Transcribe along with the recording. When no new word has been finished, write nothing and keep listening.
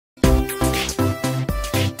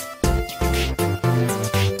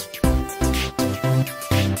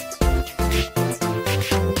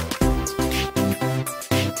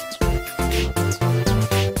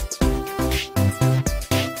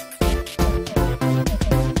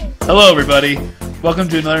Hello, everybody. Welcome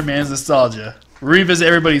to Another Man's Nostalgia. We revisit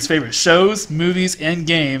everybody's favorite shows, movies, and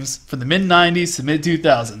games from the mid-90s to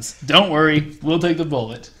mid-2000s. Don't worry, we'll take the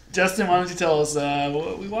bullet. Justin, why don't you tell us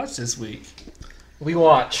what we watched this week? We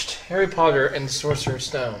watched Harry Potter and the Sorcerer's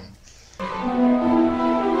Stone.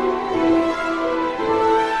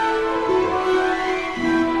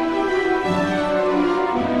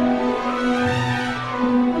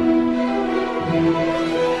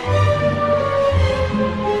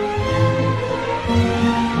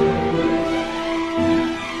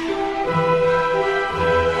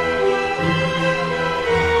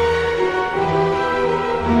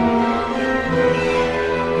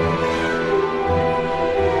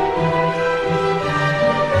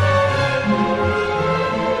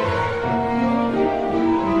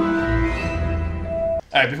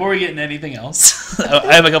 All right, before we get into anything else,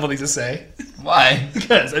 I have a couple things to say. Why?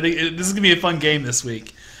 Because I think this is going to be a fun game this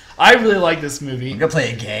week. I really like this movie. We're going to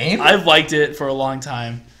play a game? I've liked it for a long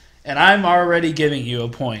time, and I'm already giving you a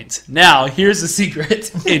point. Now, here's the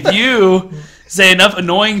secret. If you say enough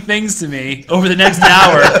annoying things to me over the next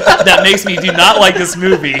hour that makes me do not like this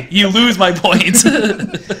movie, you lose my point.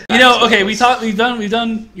 You know, okay, we've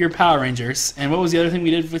done your Power Rangers, and what was the other thing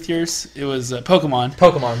we did with yours? It was Pokemon.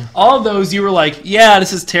 Pokemon. All of those, you were like, yeah,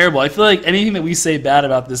 this is terrible. I feel like anything that we say bad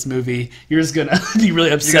about this movie, you're just gonna be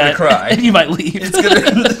really upset. You're gonna cry. And you might leave.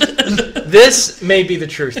 This may be the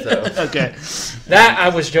truth, though. Okay. That I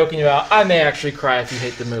was joking about. I may actually cry if you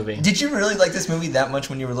hate the movie. Did you really like this movie that much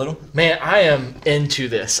when you were little? Man, I am into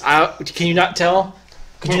this. Can you not tell?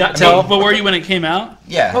 Could you not tell? But were you when it came out?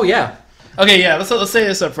 Yeah. Oh, yeah. Okay, yeah, let's say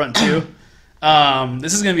this up front, too.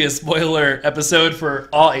 This is going to be a spoiler episode for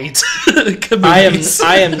all 8 movies.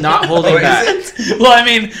 I am not holding back. Well, I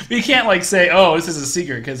mean, we can't, like, say, oh, this is a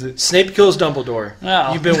secret, because it's... Snape kills Dumbledore.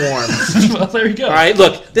 Oh. You've been warned. Well, there you go. All right,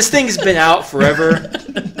 look, this thing's been out forever.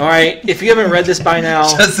 All right, if you haven't read this by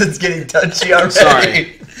now... Justin's getting touchy already.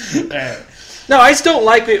 Sorry. All right. No, I just don't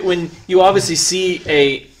like it when you obviously see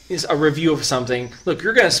a review of something. Look,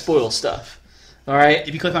 you're going to spoil stuff. All right?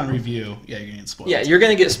 If you click on review, yeah, you're going to get spoiled. Yeah, you're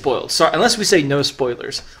going to get spoiled. Sorry, unless we say no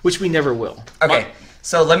spoilers, which we never will. Okay,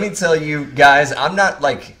 so let me tell you guys, I'm not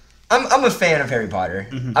like... I'm a fan of Harry Potter.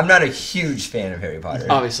 Mm-hmm. I'm not a huge fan of Harry Potter.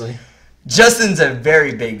 Obviously. Justin's a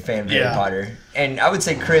very big fan of Harry Potter. And I would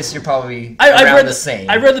say, Chris, you're probably I've read the same.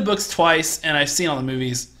 I've read the books twice, and I've seen all the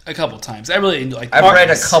movies a couple times. I really like I've read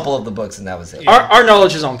a couple of the books, and that was it. Our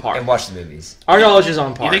knowledge is on par. And watched the movies. Our knowledge is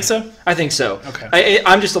on par. You think so? I think so. Okay.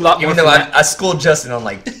 I'm just a lot more... Even though I schooled Justin on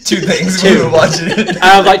like 2 things when we were watching it. I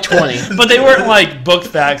have like 20. But they weren't like book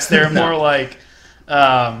facts. They were more like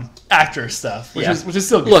actor stuff, which is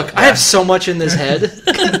still good. Look, I have so much in this head.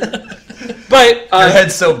 But your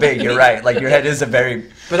head's so big, you're right. Like, your head is a very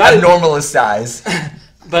abnormalist size.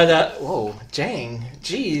 But, whoa, Jang,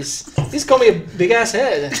 jeez. He's called me a big-ass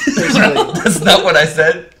head, basically. That's not what I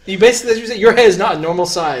said. You basically said your head is not a normal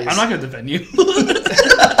size. I'm not going to defend you.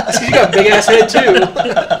 That's because you got a big-ass head, too.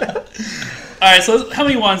 All right, so how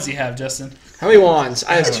many wands do you have, Justin? How many wands?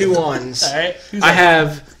 I have 2 wands. All right. I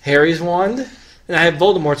have Harry's wand, and I have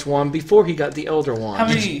Voldemort's wand before he got the Elder wand. How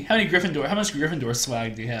much Gryffindor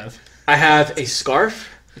swag do you have? I have a scarf.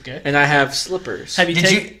 Okay. And I have slippers.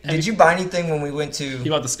 Did you buy anything when we went to... You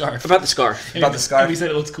bought the scarf. About the scarf. About the scarf? And we said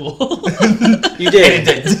it looked cool. You did.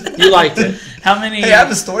 It did. You liked it. How many... Hey, I have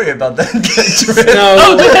a story about that trip. No.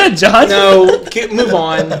 Oh, go ahead, John. No. Move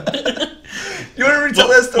on. You want to retell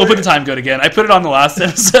that story? We'll put the time code again. I put it on the last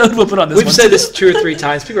episode. We'll put it on this one. We've said this 2 or 3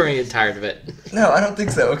 times. People are going to get tired of it. No, I don't think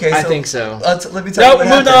so. Okay, I think so. Let me tell you what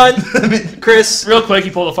happened. Moved on. Chris. Real quick, he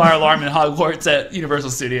pulled a fire alarm in Hogwarts at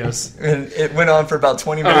Universal Studios. And it went on for about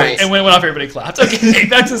 20 minutes. Right. And when it went off, everybody clapped. Okay,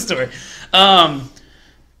 back to the story.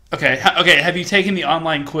 Okay. Have you taken the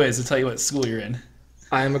online quiz to tell you what school you're in?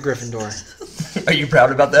 I am a Gryffindor. Are you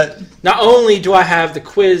proud about that? Not only do I have the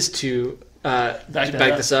quiz to back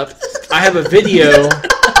this up, I have a video...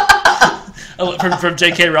 From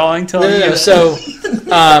J.K. Rowling telling you. No. So,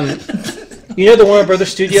 you know the Warner Brothers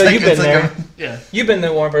studio? You've been there. Yeah. You've been in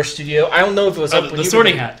the Warner Brothers studio. I don't know if it was up when the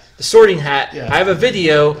Sorting Hat. The Sorting Hat. Yeah. I have a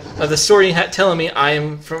video of the Sorting Hat telling me I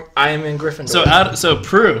am in Gryffindor. So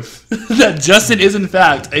proof that Justin is in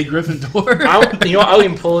fact a Gryffindor. I'll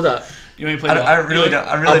even pull it up. You want me to play I really don't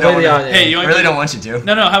want you to.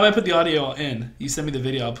 No. How about I put the audio in? You send me the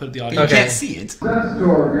video. I'll put the audio. You in. can't see it.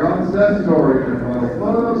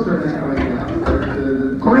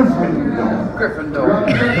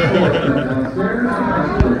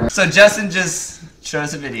 Gryffindor. So Justin just showed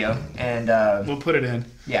us a video, and We'll put it in.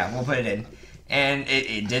 yeah, we'll put it in. And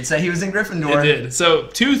it did say he was in Gryffindor. It did. So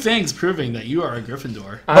 2 things proving that you are a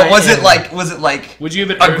Gryffindor. But was it like Would you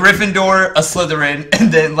have a Gryffindor, a Slytherin, and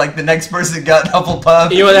then like the next person got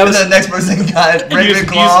Hufflepuff, You know what, that and then the next person got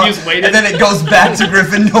Ravenclaw, you just waited. and then it goes back to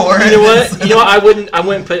Gryffindor. You know what? You know, I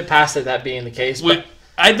wouldn't put it past that being the case. But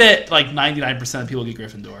I bet like 99% of people get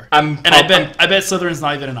Gryffindor. I bet Slytherin's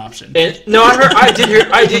not even an option. No, I did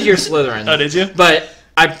hear Slytherin. Oh, did you? But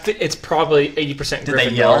it's probably 80% Gryffindor. Did they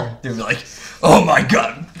yell? They were like, "Oh my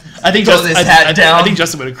god!" I think Throw this hat down. I think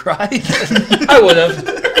Justin would have cried. I would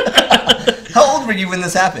have. How old were you when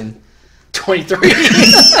this happened? 23.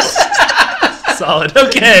 Solid.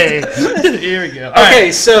 Okay. Here we go. All Okay,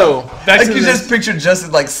 right. so Back I to could this. just picture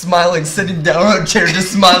Justin like smiling, sitting down on a chair,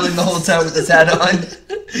 just smiling the whole time with his hat on.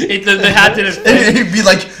 The hat didn't fit. And he'd be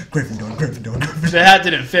like, Gryffindor, Gryffindor, Gryffindor. The hat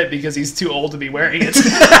didn't fit because he's too old to be wearing it.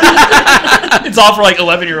 It's all for like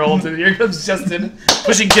 11-year-olds, and here comes Justin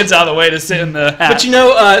pushing kids out of the way to sit in the hat. But you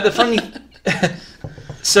know, the funny.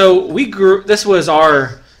 So we grew. This was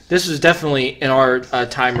definitely in our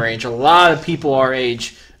time range. A lot of people our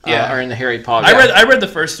age are in the Harry Potter. I read the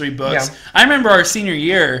first 3 books. Yeah. I remember our senior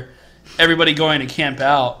year, everybody going to camp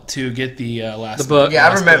out to get the last book. Yeah, I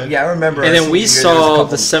last remember. book. Yeah, I remember. And our then we senior year, there was a saw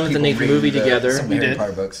couple the 7th and people 8th movie reading together. Some We Harry did.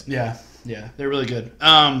 Potter books. Yeah, they're really good.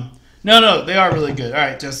 No, they are really good. All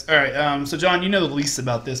right. So John, you know the least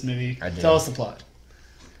about this movie. I do. Tell us the plot.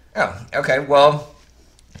 Oh, okay. Well,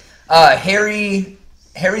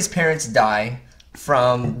 Harry's parents die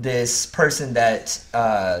from this person that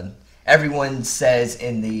everyone says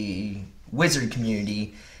in the wizard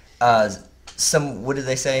community. What did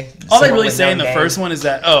they say? All they Someone really with say no in the name. first one is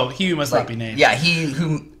that he who must not be named. Yeah, he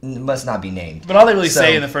who must not be named. But all they really So-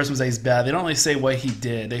 say in the first one is that he's bad. They don't really say what he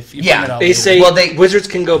did. You find Yeah, that out They later. say wizards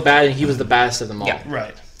can go bad, and he was the baddest of them all. Yeah.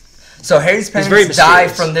 Right. So Harry's very parents die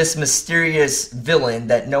mysterious. from this mysterious villain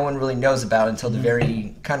that no one really knows about until the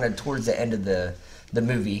very kind of towards the end of the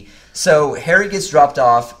movie. So Harry gets dropped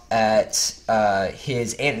off at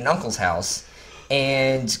his aunt and uncle's house,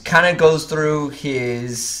 and kind of goes through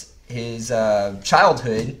his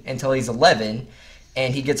childhood until he's 11,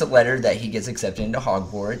 and he gets a letter that he gets accepted into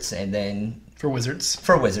Hogwarts, and then For wizards.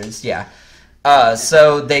 for wizards, yeah.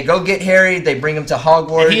 So they go get Harry. They bring him to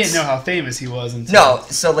Hogwarts. And he didn't know how famous he was until... No,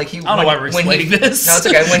 so like he. I don't know why we're explaining this. No, it's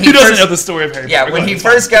okay. When Who he doesn't first, know the story of Harry Potter? yeah, Go when ahead, he it's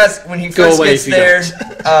fine. first Go away gets if you there,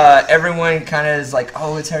 everyone kind of is like,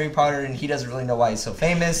 "Oh, it's Harry Potter," and he doesn't really know why he's so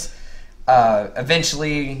famous.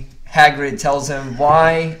 Eventually, Hagrid tells him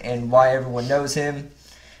why and why everyone knows him.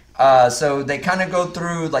 So they kind of go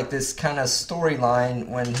through like this kind of storyline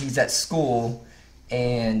when he's at school,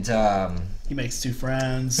 and He makes 2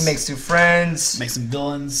 friends. he makes 2 friends. Makes some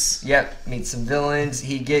villains. Yep, meets some villains.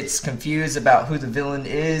 He gets confused about who the villain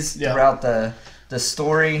is Yeah. throughout the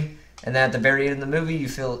story, and then at the very end of the movie,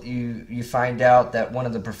 you find out that one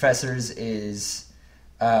of the professors is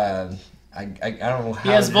I don't know how He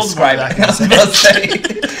has to Voldemort describe back it. in I was his about to say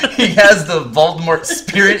he has the Voldemort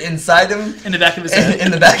spirit inside him In the back of his head.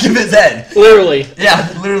 in the back of his head. Literally. Yeah,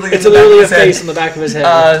 literally. It's in the back literally of a his head. face on the back of his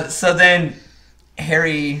head. So then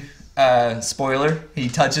Harry, spoiler, he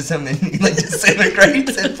touches him and he like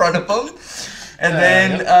disintegrates in front of him. And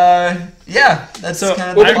then, that's So,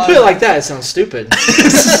 kind of well, the if you plot. put it like that, it sounds stupid.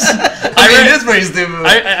 I mean, it is pretty stupid.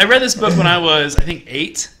 I read this book when I was, I think,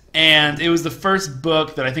 8, and it was the first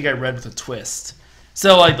book that I think I read with a twist.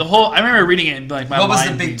 So, like, I remember reading it and, like, my what was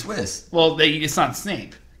mind the big being- twist? Well, it's not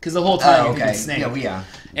Snape. Because the whole time you think okay. it's Snape. Yeah.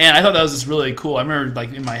 And I thought that was just really cool. I remember,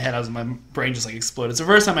 like, in my head, my brain just, like, exploded. It's the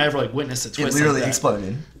first time I ever, like, witnessed a It twist literally like that.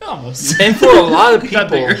 exploded. Almost. And for a lot of It got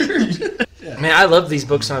people, bigger. man, I loved these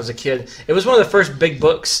books when I was a kid. It was one of the first big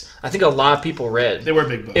books I think a lot of people read. They were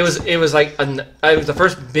big books. It was like it was the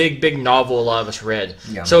first big novel a lot of us read.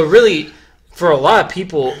 Yeah. So really, for a lot of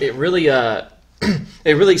people, it really it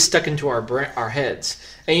really stuck into our heads.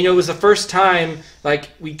 And you know, it was the first time like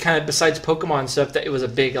we kind of, besides Pokemon and stuff, that it was a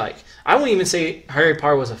big like. I wouldn't even say Harry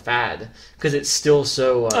Potter was a fad because it's still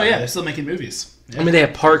so. oh, yeah, they're still making movies. Yeah. I mean, they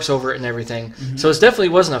have parks over it and everything. So it definitely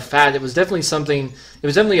wasn't a fad. It was definitely something. It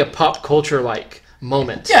was definitely a pop culture like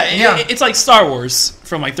moment. Yeah, it's like Star Wars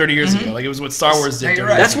from like 30 years ago. Like it was what Star Wars did. You're 30 right.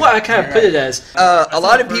 years That's ago. why I kind of put it as. A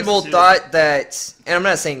lot of the first people two. thought that, and I'm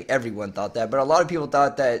not saying everyone thought that, but a lot of people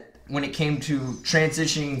thought that when it came to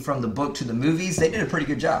transitioning from the book to the movies, they did a pretty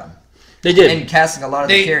good job. They did. And casting a lot of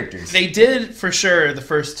the characters. They did for sure the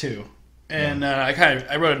first 2. And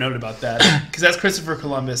I wrote a note about that because that's Christopher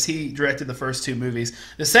Columbus. He directed the first 2 movies.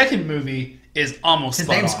 The second movie is almost His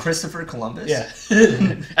spot name's on. Christopher Columbus? Yeah,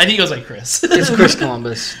 I think he goes like Chris. It's Chris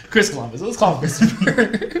Columbus. Chris Columbus. Let's call him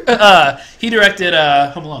Christopher. He directed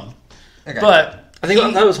Home Alone, Okay. but I think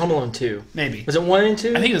that was Home Alone 2. maybe Was it 1 and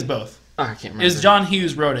 2? I think it was both. Oh, I can't remember. It was John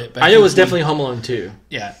Hughes wrote it. But I know it was definitely Home Alone 2.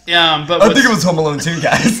 Yeah. But I think it was Home Alone 2,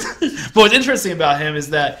 guys. But what's interesting about him is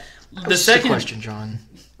that the second question, John.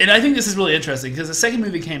 And I think this is really interesting because the second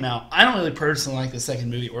movie came out. I don't really personally like the second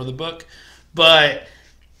movie or the book, but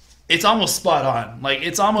it's almost spot on. Like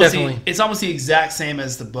it's almost the exact same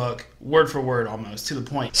as the book, word for word, almost to the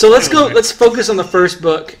point. So let's go. Let's focus on the first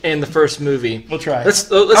book and the first movie. We'll try. Let's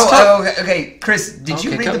talk. Okay. Chris, did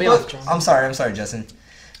you read the book? Off, I'm sorry, Justin.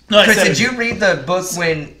 No, Chris, did you read the book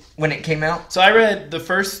when it came out? So I read the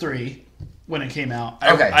first 3 when it came out.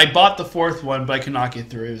 I bought the 4th one, but I could not get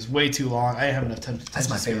through. It was way too long. I didn't have enough time. That's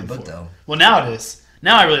my favorite book, though. Well, now it is.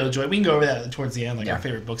 Now I really enjoy it. We can go over that towards the end, like our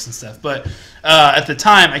favorite books and stuff. But at the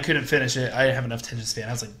time, I couldn't finish it. I didn't have enough attention span.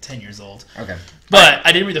 I was like 10 years old. Okay. But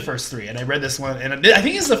I did read the first 3, and I read this one. And I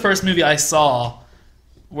think it's the first movie I saw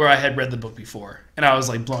where I had read the book before. And I was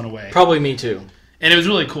like blown away. Probably me too. And it was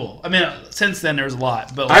really cool. I mean, since then, there was a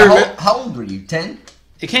lot. But how old were you? 10?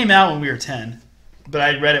 It came out when we were 10. But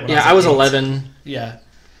I read it when I was 8. 11. Yeah.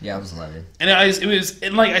 Yeah, I was 11. And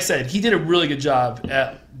and like I said, he did a really good job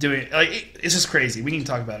at doing it. Like it's just crazy. We need to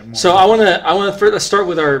talk about it more. So let's start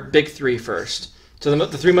with our big 3 first. So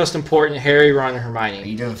the 3 most important: Harry, Ron, and Hermione. Are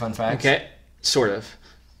you doing fun facts? Okay, sort of.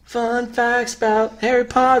 Fun facts about Harry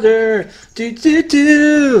Potter. I want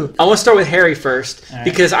to start with Harry first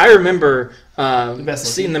because I remember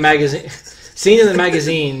seeing in the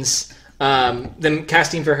magazines them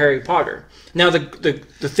casting for Harry Potter. Now,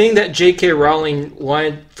 the thing that J.K. Rowling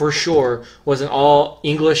wanted for sure was an all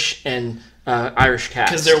English and Irish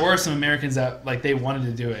cast. Because there were some Americans that they wanted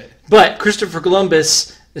to do it. But Christopher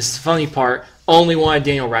Columbus, this is the funny part, only wanted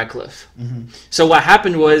Daniel Radcliffe. Mm-hmm. So what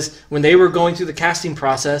happened was when they were going through the casting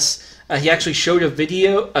process, he actually showed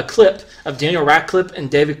a clip of Daniel Radcliffe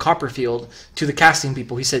and David Copperfield to the casting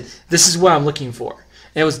people. He said, "This is what I'm looking for."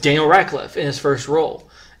 And it was Daniel Radcliffe in his first role.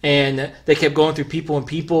 And they kept going through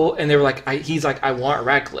people, and they were like, he's like, "I want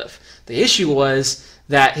Radcliffe." The issue was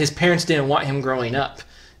that his parents didn't want him growing up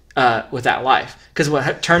with that life. Because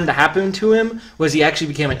what turned to happen to him was he actually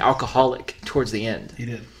became an alcoholic towards the end. He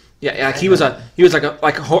did. Yeah, like he was not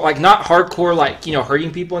hardcore,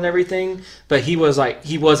 hurting people and everything, but he was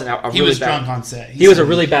drunk on set. He was a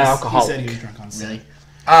really bad alcoholic. He said he was drunk on set. Really?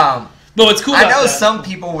 But what's cool I know about that, some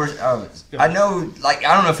people were. I know, I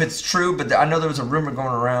don't know if it's true, but I know there was a rumor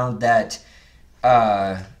going around that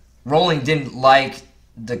Rowling didn't like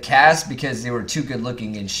the cast because they were too good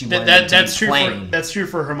looking, and she wanted them to be plain. That's true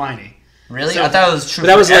for Hermione. Really? I thought it was true. But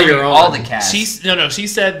that was later on. All the cast. She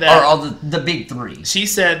said that. Or all the big 3. She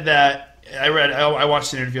said that. I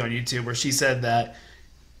watched an interview on YouTube where she said that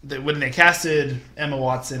when they casted Emma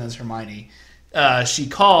Watson as Hermione, she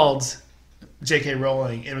called J.K.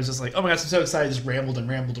 Rowling and was just like, "Oh my gosh, I'm so excited!" Just rambled and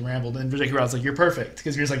rambled and rambled. And J.K. Rowling's like, "You're perfect,"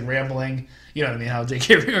 because you're just like rambling. You know what I mean? How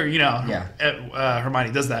J.K. or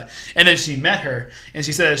Hermione does that. And then she met her, and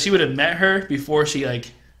she said if she would have met her before she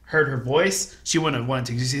heard her voice, she wouldn't have wanted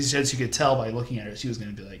to. Because she said she could tell by looking at her she was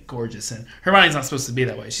going to be gorgeous. And Hermione's not supposed to be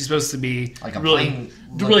that way. She's supposed to be really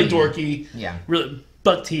dorky, really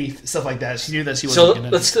buck teeth, stuff like that. She knew that she wasn't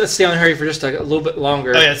going to. So let's stay on Harry for just a little bit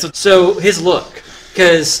longer. Oh yeah. So his look.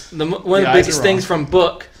 Because one of the biggest things from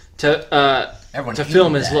book to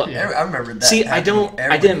film is look. Yeah. I remember that. See, I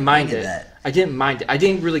didn't mind it. I didn't mind it. I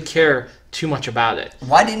didn't really care too much about it.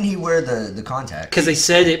 Why didn't he wear the contacts? Because they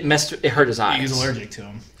said it hurt his eyes. He was allergic to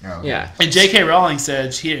them. Oh. Yeah. And J.K. Rowling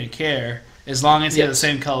said she didn't care as long as he had the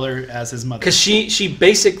same color as his mother. Because she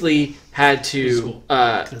basically had to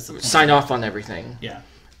sign off on everything. Yeah.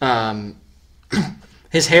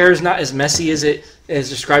 His hair is not as messy as it is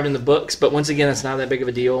described in the books, but once again, it's not that big of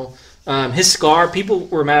a deal. His scar, people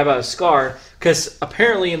were mad about his scar because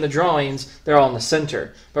apparently in the drawings, they're all in the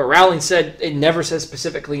center. But Rowling said it never says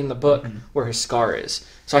specifically in the book where his scar is.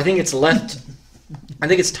 So I think it's left. I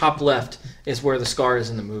think it's top left is where the scar is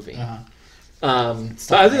in the movie. Uh-huh.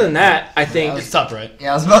 But other than that, I think it's top right.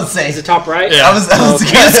 Yeah, I was about to say. Is it top right? Yeah. I was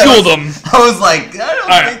schooled them. I was like,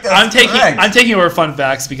 I don't think that's correct. I'm taking over fun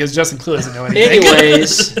facts because Justin Clue doesn't know anything.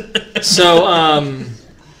 Anyways, so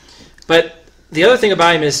but the other thing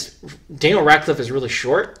about him is Daniel Radcliffe is really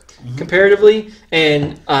short comparatively,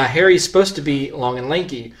 and Harry's supposed to be long and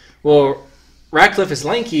lanky. Well, Radcliffe is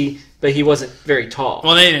lanky, but he wasn't very tall.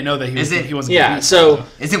 Well, they didn't know that he wasn't. Yeah, so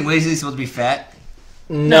isn't Weasley supposed to be fat?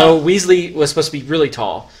 No, Weasley was supposed to be really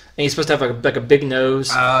tall, and he's supposed to have like a big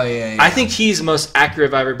nose. Oh, yeah. I think he's the most accurate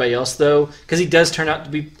of everybody else, though, because he does turn out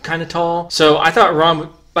to be kind of tall. So I thought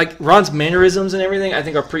Ron's mannerisms and everything, I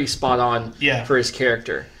think are pretty spot on for his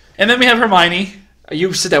character. And then we have Hermione.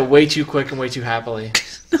 You said that way too quick and way too happily.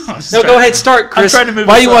 No, Go ahead, start, Chris. I'm trying to move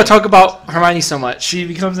Why do this you want up. to talk about Hermione so much? She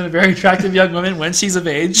becomes a very attractive young woman when she's of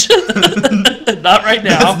age. Not right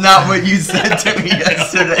now. That's not what you said to me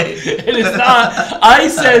yesterday. It is not. I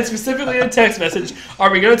said specifically in a text message, are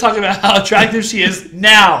we going to talk about how attractive she is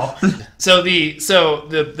now? So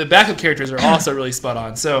the backup characters are also really spot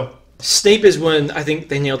on. So Snape is when I think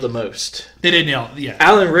they nailed the most. they did nail it. Yeah.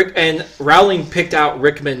 Alan Rick and Rowling picked out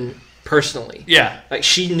Rickman personally. Yeah. Like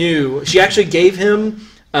she knew. She actually gave him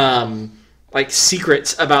like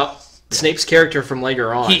secrets about Snape's character from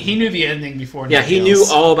later on. He knew the ending before. Yeah, he anybody knew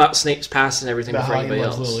else all about Snape's past and everything about before how he anybody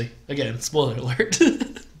loves else. Lily. Again, spoiler alert.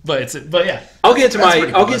 but yeah. I'll get into That's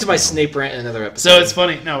pretty cool. my That's pretty Snape rant in another episode. So it's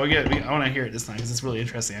funny. No, we're good. I want to hear it this time because it's really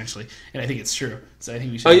interesting actually, and I think it's true. So I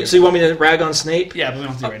think we should. Oh, so you want me to rag on Snape? Yeah, but we don't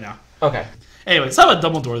have to do it right now. Okay. Anyway, let's talk about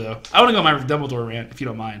Dumbledore though. I want to go on my Dumbledore rant if you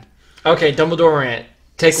don't mind. Okay, Dumbledore rant.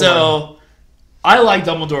 Take one. So, I like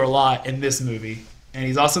Dumbledore a lot in this movie, and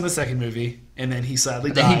he's also in the second movie, and then he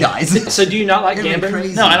sadly Then he died. dies. So do you not like Isn't it Gambon?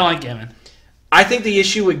 crazy? No, I don't like Gammon. I think the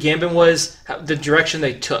issue with Gambon was the direction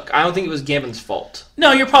they took. I don't think it was Gambon's fault.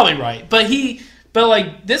 No, you're probably right, but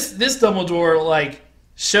like this Dumbledore like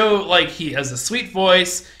show like he has a sweet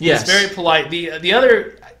voice. Yes. He's very polite. The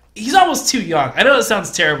other. He's almost too young. I know it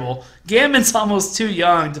sounds terrible. Gammon's almost too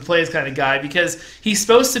young to play this kind of guy because he's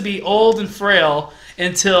supposed to be old and frail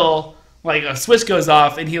until like a switch goes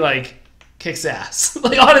off and he like kicks ass.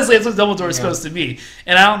 Like honestly, that's what Dumbledore is supposed to be.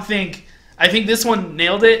 And I think this one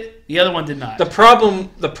nailed it. The other one did not. The problem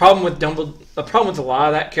with Dumbledore, the problem with a lot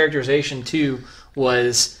of that characterization too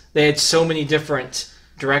was they had so many different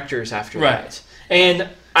directors after that. And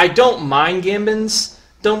I don't mind Gambon's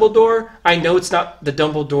Dumbledore. I know it's not the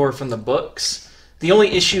Dumbledore from the books. The only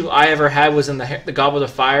issue I ever had was in the Goblet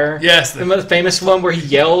of Fire. Yes, the famous one where he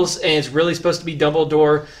yells and it's really supposed to be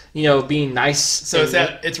Dumbledore, being nice. So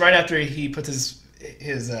it's right after he puts his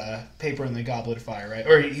paper in the Goblet of Fire, right?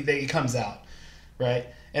 Or he comes out, right?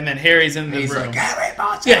 And then Harry's in the He's room. like, Harry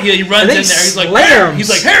Potter. Yeah, he runs in there. He's like, slams. He's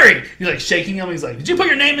like, Harry. He's like shaking him. He's like, did you put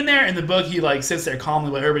your name in there? In the book, he like sits there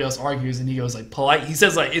calmly while everybody else argues, and he goes like polite. He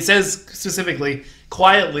says like it says specifically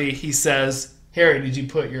quietly. He says, Harry, did you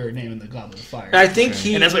put your name in the Goblet of Fire? And I think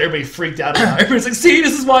and that's what everybody freaked out about. Everybody's like, see,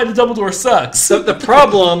 this is why the Dumbledore sucks. the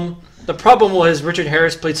problem was Richard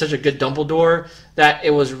Harris played such a good Dumbledore that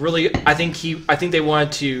it was really. I think they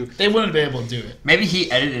wanted to. They wouldn't be able to do it. Maybe he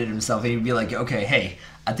edited himself and he'd be like, okay, hey,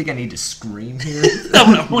 I think I need to scream here.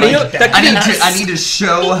 I need to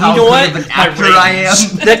show how good of an actor I am.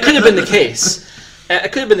 That could have been the case.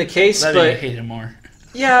 It could have been the case, That but made me hate him more.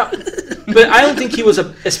 yeah, but I don't think he was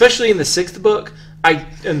especially in the sixth book.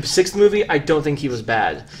 In the sixth movie, I don't think he was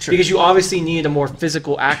bad because you obviously needed a more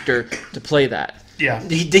physical actor to play that. Yeah.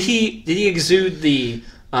 Did he exude the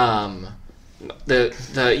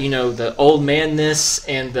old manness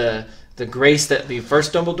and the grace that the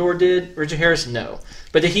first Dumbledore did? Richard Harris, no.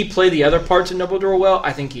 But did he play the other parts of Dumbledore well?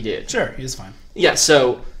 I think he did. Sure, he was fine. Yeah.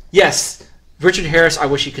 So yes, Richard Harris. I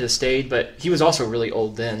wish he could have stayed, but he was also really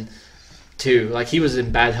old then, too. Like he was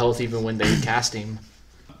in bad health even when they cast him.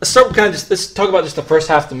 Let's talk about just the first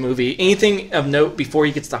half of the movie. Anything of note before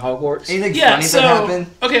he gets to Hogwarts? Anything funny that happened?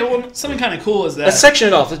 Okay, well, something kind of cool is that. Let's section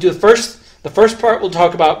it off. Let's do the first part. We'll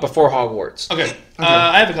talk about before Hogwarts. Okay,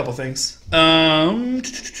 I have a couple things. I'm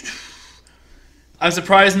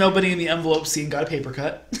surprised nobody in the envelope scene got a paper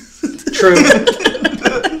cut. True.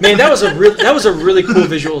 Man, that was a really cool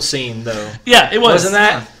visual scene, though. Yeah, it was. Wasn't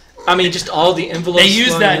that? I mean, just all the envelopes. They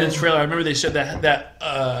used that in in. the trailer. I remember they showed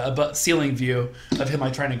that ceiling view of him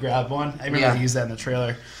like trying to grab one. I remember they used that in the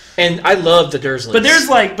trailer. And I love the Dursleys.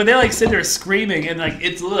 But they sit there screaming and like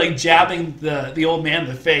it's like jabbing the old man in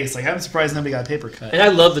the face. Like I'm surprised nobody got a paper cut. And I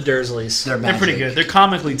love the Dursleys. They're pretty good. They're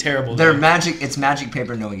comically terrible. They're magic. It's magic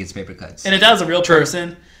paper. No one gets paper cuts. And if that was a real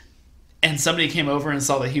person, and somebody came over and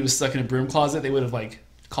saw that he was stuck in a broom closet, they would have like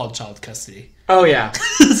called child custody. Oh yeah.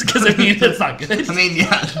 Because I mean that's not good. I mean, yeah.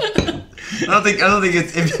 I don't think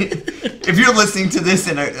it's if you're listening to this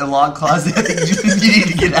in a log closet, I think you need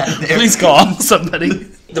to get out of there. Please call somebody.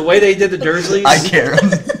 The way they did the Dursleys, I care.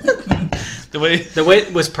 The way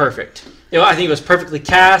it was perfect. I think it was perfectly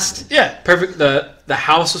cast. Yeah. Perfect. The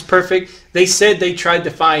house was perfect. They said they tried to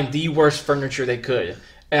find the worst furniture they could,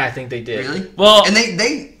 and I think they did. Really? Well, and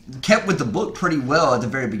they kept with the book pretty well at the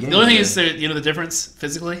very beginning. the only thing is the difference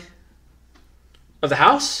physically Of the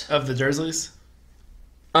house? of the Dursleys.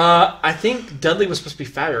 I think Dudley was supposed to be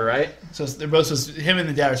fatter, right? So they're both him and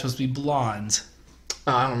the dad are supposed to be blonde.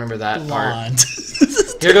 Oh, I don't remember that part. Blonde.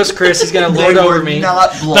 Here goes Chris. He's going to lord They over were me.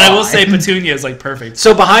 not But I will say blind. Petunia is like perfect.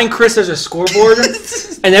 So behind Chris, there's a scoreboard.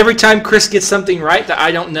 And every time Chris gets something right that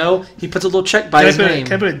I don't know, he puts a little check by his name.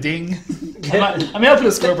 Can I put a ding? I'll put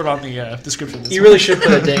a scoreboard on the description of this You one. really should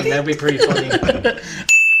put a ding. That'd be pretty funny.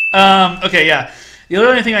 Okay, yeah. The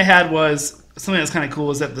only thing I had was something that's kind of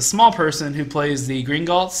cool is that the small person who plays the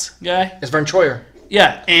Gringotts guy. It's Vern Troyer.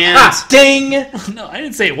 Yeah, and Ah, ding! no, I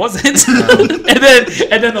didn't say it wasn't.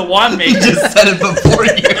 and then the wand maker. Just said it before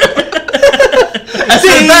you. I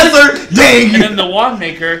said Bessler. Dang. And then the wand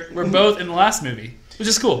maker were both in the last movie, which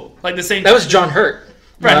is cool. Like the same. That was John Hurt.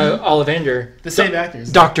 Right. Ollivander. the same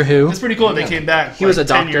actors. Doctor Who. It's pretty cool that they came back. He was a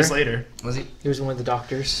 10 doctor. years later. Was he? He was one of the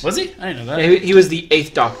doctors. Was he? I didn't know that. Yeah, he was the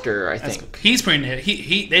 8th Doctor, I That's think. cool. He's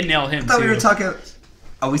pretty. They nailed him I thought too. we were talking.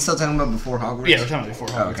 Are we still talking about before Hogwarts? Yeah, we're talking about before.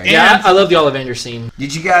 Oh, okay. And Yeah, I love the Ollivander scene.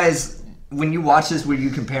 Did you guys, when you watched this, were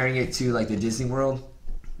you comparing it to like the Disney World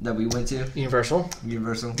that we went to? Universal.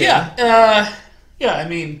 Universal. yeah. I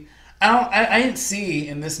mean, I didn't see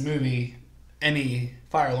in this movie any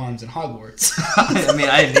fire alarms in Hogwarts. I mean,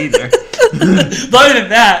 I didn't either. But other than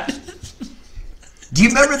that, Do you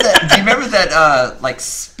remember that? Do you remember that like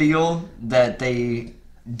spiel that they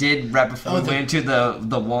did right before we went to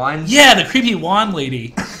the wand? yeah, the creepy wand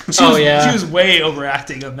lady. She was way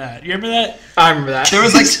overacting on that. You remember that? I remember that. There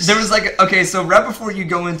was like okay, so right before you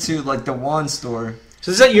go into like the wand store. So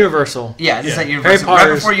this is at Universal. Yeah, this is Yeah. at Universal. Harry Right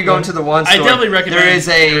Potter's before you go one. into the wand I store, definitely recommend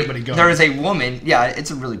everybody go. there is a woman. Yeah, it's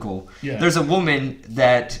a really cool. Yeah. There's a woman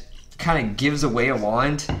that kind of gives away a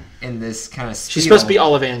wand in this kind of spiel. She's supposed to be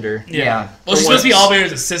Ollivander. Yeah. Well, she's supposed to be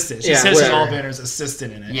Ollivander's assistant. She Yeah, says whatever. she's Ollivander's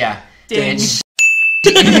assistant in it. Yeah. Ding.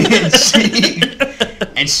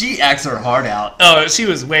 And she acts her heart out. Oh, she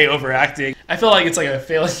was way overacting. I feel like it's like a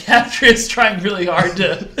failing actress trying really hard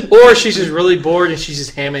to. Or she's just really bored and she's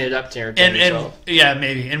just hamming it up to her. And yeah,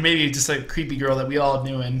 maybe just like a creepy girl that we all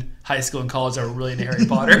knew in high school and college that were really into Harry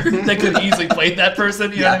Potter that could have easily played that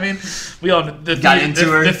person. You know what I mean? We all the Got into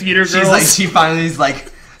her. the theater girls. She's like, she finally's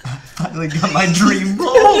like, I finally got my dream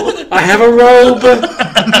role. I have a robe.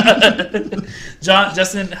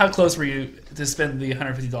 Justin, how close were you to spend the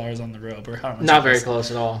 $150 on the robe, or how much? Not it very was?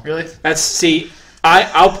 close at all. Really?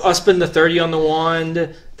 I'll spend the 30 on the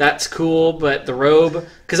wand. That's cool, but the robe,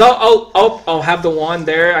 because I'll have the wand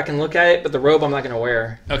there. I can look at it, but the robe I'm not gonna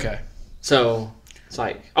wear. Okay. So it's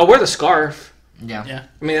like I'll wear the scarf. Yeah. Yeah.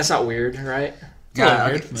 I mean that's not weird, right? Yeah,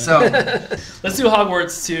 weird, okay, but- so Let's do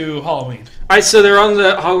Hogwarts to Halloween. All right, so they're on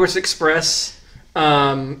the Hogwarts Express.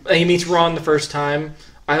 He meets Ron the first time.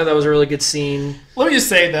 I thought that was a really good scene. Let me just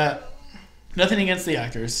say that nothing against the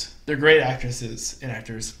actors. They're great actresses and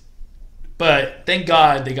actors. But thank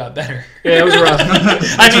God they got better. Yeah, it was rough.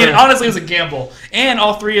 I mean, honestly, it was a gamble. And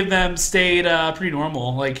all three of them stayed pretty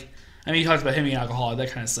normal. Like, I mean, you talked about him being alcoholic. That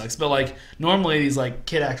kind of sucks. But, like, normally these, like,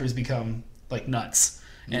 kid actors become, like, nuts.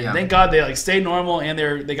 And Yeah. thank God they, like, stayed normal and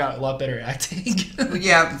they got a lot better at acting.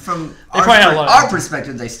 yeah, from probably had a lot of- our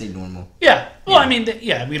perspective, they stayed normal. Yeah. Well, Yeah. I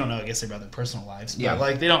mean, we don't know, I guess, about their personal lives. But, Yeah.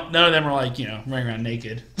 like, none of them were, like, running around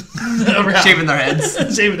naked. Around. Shaving their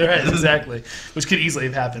heads. Shaving their heads, exactly. Which could easily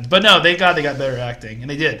have happened. But no, thank God they got better at acting. And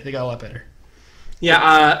they did. They got a lot better.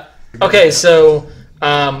 Yeah. Okay, so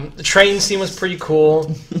the train scene was pretty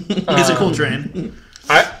cool. It's a cool train.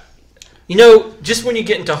 Just when you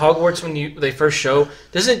get into Hogwarts, when they first show,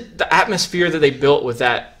 doesn't the atmosphere that they built with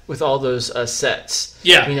all those sets?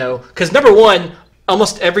 Yeah. Because number one,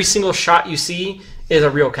 almost every single shot you see is a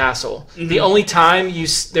real castle. Mm-hmm. The only time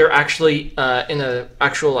they're actually in an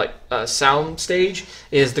actual sound stage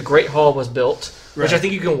is the Great Hall was built, which Right. I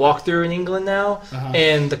think you can walk through in England now,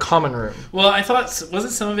 and the Common Room. Well, I thought,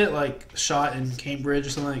 wasn't some of it, like, shot in Cambridge or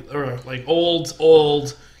something? Or, like, old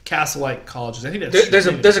castle-like colleges? I think that's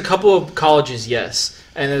There's a couple of colleges, yes,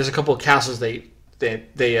 and there's a couple of castles they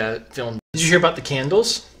filmed. Did you hear about the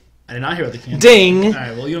candles? I did not hear about the candles. Ding! All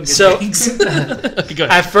right, well, you don't get So- things. Okay, go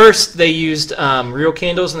ahead. At first, they used real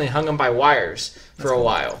candles and they hung them by wires for a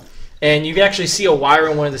while. And you can actually see a wire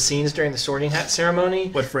in one of the scenes during the Sorting Hat ceremony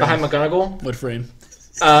What frame? behind McGonagall. What frame?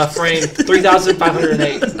 Frame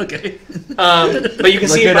 3,508. Okay. But you can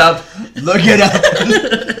Look see it up. Look it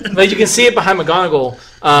up. But you can see it behind McGonagall.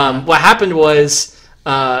 What happened was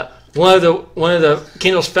one of the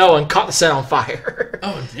candles fell and caught the set on fire.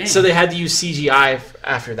 Oh, dang. So they had to use CGI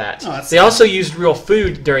after that. Oh, that's They also used real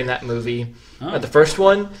food during that movie, the first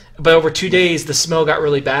one. But over 2 days, the smell got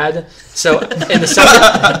really bad. So in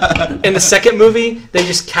the second movie, they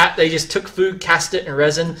just took food, cast it in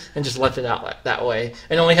resin, and just left it out that way,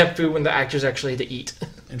 and only had food when the actors actually had to eat.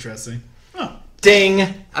 Interesting. Oh, Ding!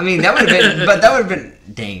 I mean, that would have been,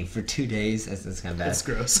 dang, for 2 days. That's kind of bad. that's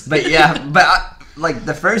gross. But yeah, but like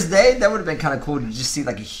the first day, that would have been kind of cool to just see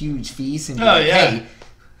like a huge feast and be Oh, like, yeah. hey,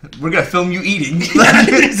 we're gonna film you eating.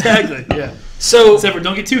 Exactly. Yeah. So Except for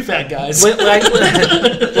don't get too fat, guys. when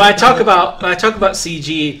I talk about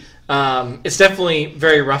CG, it's definitely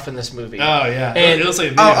very rough in this movie. Oh yeah. And- it looks like a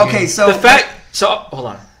video Oh, okay. game. So Hold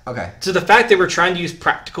on. Okay. So the fact they were trying to use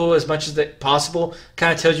practical as much as possible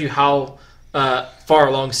kind of tells you how far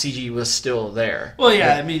along CG was still there. Well,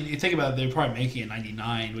 yeah. I mean, you think about it, they're probably making it in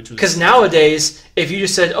 '99, which was Because nowadays, if you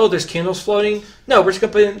just said, "Oh, there's candles floating," no, we're just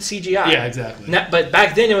gonna put it in CGI. yeah, exactly. But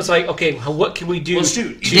back then, it was like, okay, what can we do? Well,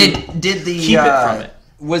 shoot. Did the keep it from it?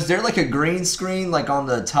 Was there like a green screen like on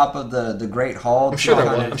the top of the Great Hall? I'm sure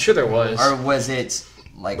there was. Or was it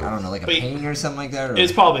like I don't know, like a But painting or something like that? Or?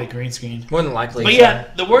 It's probably a green screen. More than likely. But yeah,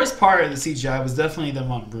 the worst part of the CGI was definitely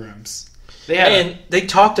them on brooms. They had And they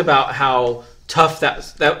talked about how tough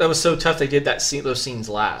that was so tough they did those scenes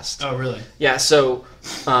last. oh really? Yeah, so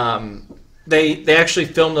they actually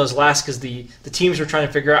filmed those last because the teams were trying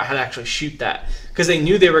to figure out how to actually shoot that because they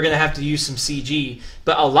knew they were going to have to use some CG,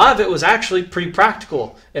 but a lot of it was actually pretty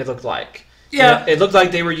practical. It looked like. Yeah. It looked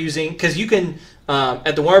like they were using because you can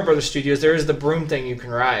at the Warner Brothers Studios there is the broom thing you can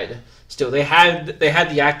ride. Still, they had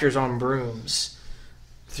the actors on brooms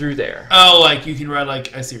through there. Oh, like you can ride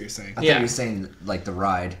like I see what you're saying. I thought yeah. you were saying like the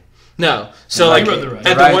ride. No, so Like, like you rode the ride. The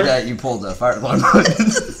at ride the Warner, that you pulled the fire alarm on.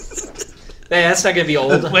 hey, that's not going to be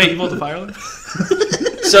old. Wait, you pulled the fire alarm?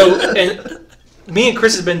 So, and me and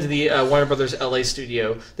Chris has been to the Warner Brothers LA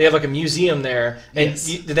studio. They have like a museum there. And Yes.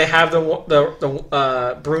 did they have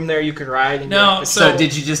the broom there you can ride? And No, So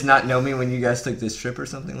did you just not know me when you guys took this trip or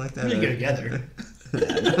something like that? We didn't or- get together.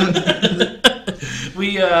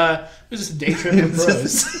 It was just a day trip with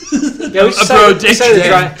bros. yeah, we a decided, bro dick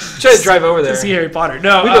tried to drive over there. to see Harry Potter.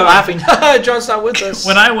 No, We've been laughing. John's not with us.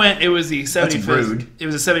 When I went, it was the That's 75th. rude. It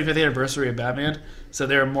was the 75th anniversary of Batman, so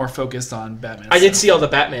they were more focused on Batman. I did stuff. see all the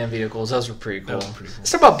Batman vehicles. Those were pretty cool. That was pretty cool.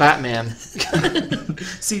 Let's talk about Batman.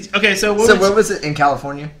 See, okay, so So where was it in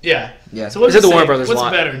California? yeah. Yeah. So what It's would at the you Warner say- Brothers What's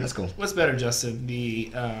lot. better? That's cool. What's better, Justin?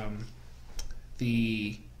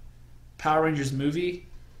 The Power Rangers movie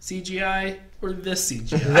CGI or this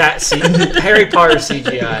CGI? Harry Potter Are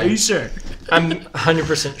CGI. you sure? I'm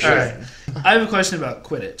 100% sure. All right. I have a question about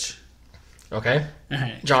Quidditch. Okay. All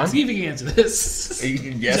right, John? see if you can answer this. Are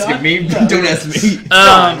you John? asking me? No. Don't ask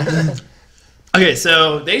me. Okay,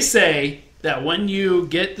 so they say that when you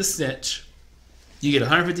get the snitch, you get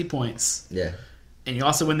 150 points, Yeah. and you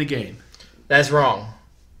also win the game. That's wrong.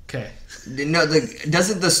 Okay. No,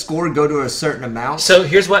 doesn't the score go to a certain amount? So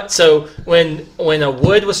here's what. So when a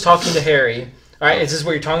Wood was talking to Harry, all right, is this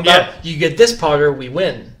what you're talking about? Yeah. You get this Potter, we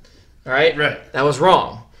win. All right. Right. That was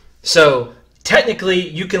wrong. So technically,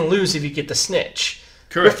 you can lose if you get the snitch.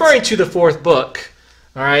 Correct. Referring to the fourth book.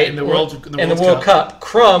 All right. In the World World Cup,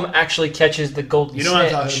 Crumb actually catches the golden You know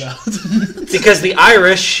what I'm snitch. talking about. Because the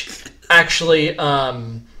Irish actually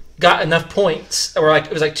got enough points, or like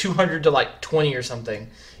it was like 200 to like 20 or something.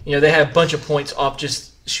 You know, they had a bunch of points off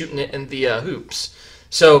just shooting it in the hoops.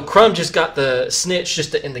 So Crumb just got the snitch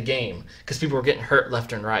just to end the game because people were getting hurt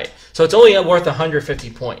left and right. So it's only worth 150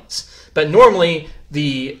 points. But normally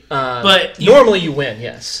normally you win.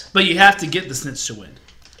 Yes, But you have to get the snitch to win.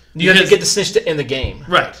 you have to Because- get the snitch to end the game.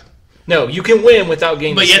 Right. No, you can win without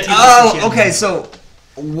getting But the yet snitch. Oh, okay. So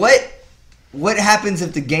what happens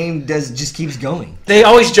if the game just keeps going? They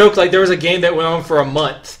always joke like there was a game that went on for a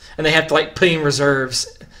month and they have to like put in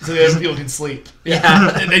reserves. So the other people can sleep.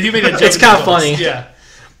 Yeah. And they do make that joke. It's in the kinda books. funny. Yeah.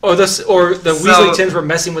 Or the Weasley Twins were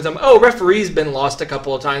messing with them. Oh, referee's been lost a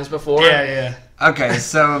couple of times before. Yeah. Okay,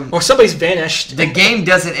 so Or somebody's vanished. the game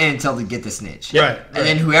doesn't end until they get the snitch. Right. And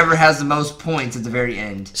then whoever has the most points at the very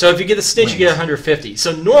end. So if you get the snitch, you Wins. get 150.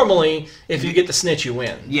 So normally, if you get the snitch, you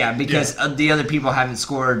win. Yeah, because the other people haven't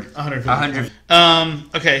scored 100.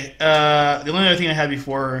 Okay. The only other thing I had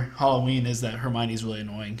before Halloween is that Hermione's really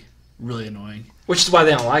annoying. Really annoying. Which is why they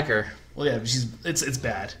don't like her. Well, yeah, but it's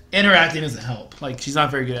bad. And her acting doesn't help. Like, she's not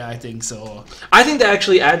very good at acting, so... I think that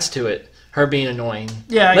actually adds to it, her being annoying.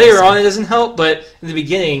 Yeah, I Later guess so. on, it doesn't help, but in the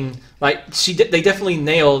beginning, like they definitely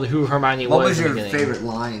nailed who Hermione What was. was in your the beginning. favorite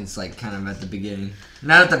lines, like, kind of at the beginning?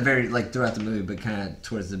 Not at the very, like, throughout the movie, but kind of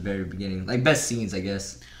towards the very beginning. Like, best scenes, I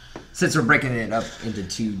guess. Since we're breaking it up into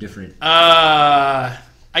two different... I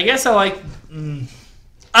guess I like...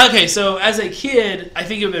 Okay, so as a kid, I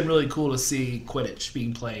think it would have been really cool to see Quidditch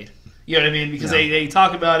being played. You know what I mean? Because they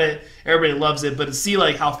talk about it, everybody loves it, but to see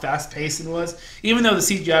like how fast-paced it was, even though the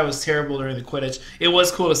CGI was terrible during the Quidditch, it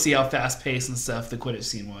was cool to see how fast-paced and stuff the Quidditch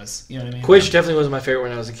scene was. You know what I mean? Quidditch definitely was my favorite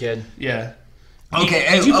when I was a kid. Yeah. Okay.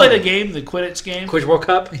 Did you play the game, the Quidditch game? Quidditch World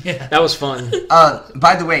Cup? Yeah. That was fun.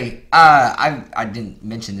 By the way, I didn't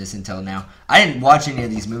mention this until now. I didn't watch any of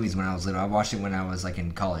these movies when I was little. I watched it when I was like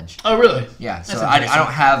in college. Oh, really? Yeah. So That's I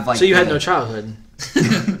don't have like. So you had no childhood.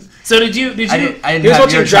 So did you? I didn't He was have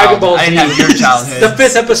watching your Dragon Ball childhood. Z. I didn't have your childhood. The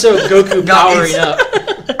 5th episode, Goku powering up.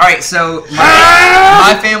 All right, so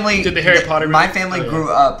my family Did the Harry Potter my movie? family Oh, yeah.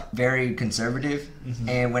 grew up very conservative,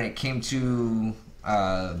 and when it came to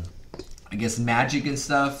I guess magic and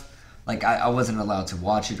stuff, like I wasn't allowed to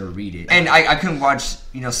watch it or read it, and I couldn't watch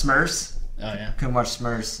Smurfs. Oh yeah. Couldn't watch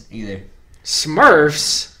Smurfs either.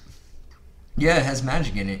 Smurfs? Yeah, it has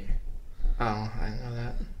magic in it. Oh, I didn't know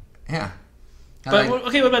that. Yeah, But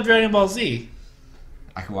okay, what about Dragon Ball Z?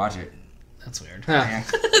 I could watch it. That's weird. Huh. Yeah.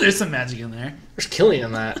 There's some magic in there, There's killing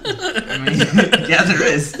in that. I mean, yeah, there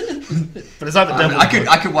is. but it's not the devil.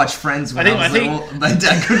 I could watch Friends when I was think- little, but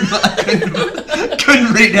I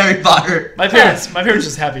couldn't read Harry Potter. My parents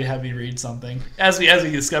just happy to have me read something. As we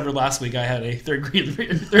discovered last week, I had a third grade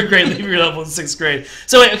reading level in 6th grade.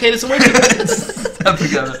 So wait, okay, so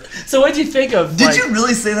what did you think of? Did you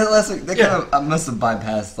really say that last week? That Yeah. kind of I must have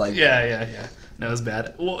bypassed like. Yeah. No, it was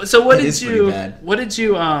bad. Well, so what It did is pretty bad. What did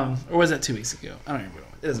you or was that 2 weeks ago? I don't remember.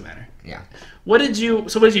 It doesn't matter. Yeah. What did you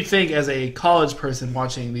think as a college person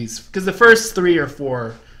watching these? Because the first three are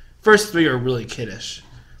really kiddish,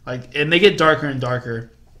 like, and they get darker and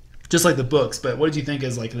darker, just like the books. But what did you think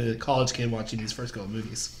as like the college kid watching these first couple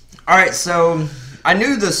movies? All right, so I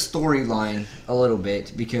knew the storyline a little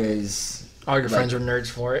bit because. All your friends were nerds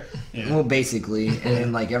for it. Yeah. Well, basically, and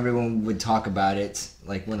then like everyone would talk about it,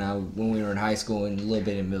 like when we were in high school and a little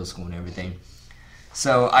bit in middle school and everything.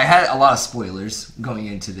 So I had a lot of spoilers going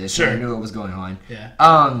into this. Sure. And I knew what was going on. Yeah.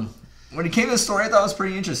 When it came to the story, I thought it was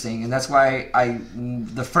pretty interesting, and that's why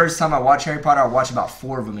the first time I watched Harry Potter, I watched about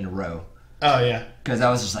 4 of them in a row. Oh yeah. Because I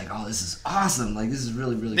was just like, oh, this is awesome! Like this is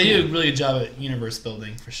really, really. They cool. do a really good job at universe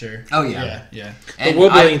building for sure. Oh yeah. Yeah. And The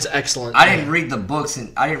world building's excellent. I didn't read the books,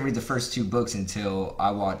 and I didn't read the first 2 books until I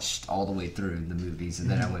watched all the way through the movies, and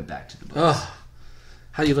then I went back to the books. Ugh.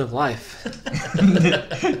 How do you live life?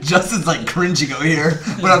 Justin's like cringing over here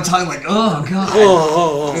when I'm talking like, oh god.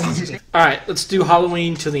 Oh. All right, let's do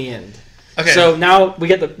Halloween to the end. Okay. So now we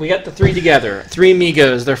got the 3 together. 3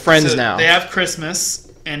 amigos. They're friends So now. They have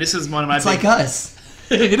Christmas, and this is one of my. It's like us.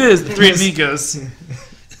 It is the 3 amigos.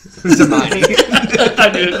 Who's Hermione?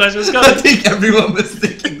 I knew the question was I coming. think everyone was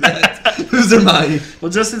thinking that. Who's Hermione?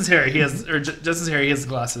 Well, Justin's Harry. He has the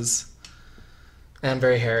glasses. And I'm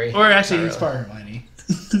very hairy. Or actually, Not he's part of Hermione.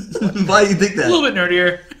 Why do you think A little that? bit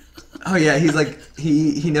nerdier. Oh yeah, he's like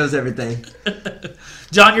he knows everything.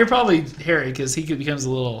 John, you're probably Harry because he becomes a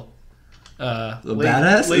little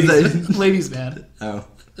badass? ladies man. Oh,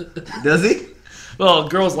 does he? Well,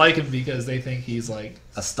 girls like him because they think he's like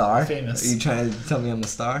A star? Famous. Are you trying to tell me I'm a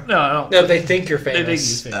star? no, I don't. No, they think you're They think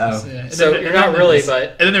he's famous. famous. Oh. Yeah. And So then- you're and not then really, he's- but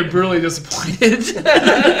and then they're brutally disappointed.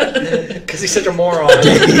 because he's such a moron.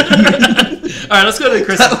 All right, let's go to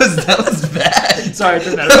Christmas. That was bad. Sorry, it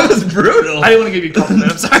doesn't matter. That was brutal. I didn't want to give you a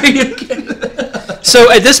compliment. I'm sorry.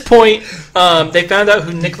 So at this point, they found out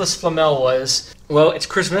who Nicholas Flamel was. Well, it's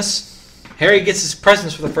Christmas. Harry gets his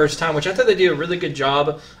presents for the first time, which I thought they did a really good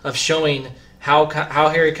job of showing how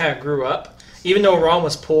Harry kind of grew up. Even though Ron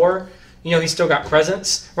was poor, he still got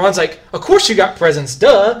presents. Ron's like, of course you got presents,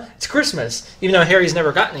 duh, it's Christmas. Even though Harry's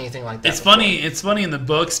never gotten anything like that It's before. funny. It's funny in the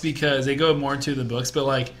books because they go more into the books, but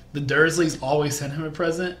like the Dursleys always send him a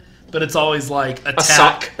present, but it's always like a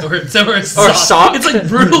sock. or a sock. Or a sock. It's like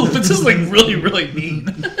brutal, but just like really, really mean.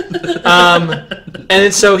 And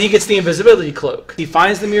then so he gets the invisibility cloak. He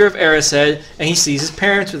finds the mirror of Erised, and he sees his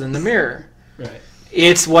parents within the mirror. Right.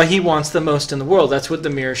 It's what he wants the most in the world. That's what the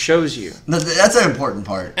mirror shows you. No, that's an important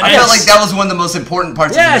part. And I yes. felt like that was one of the most important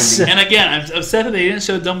parts Yes. of the movie. And again, I'm upset that they didn't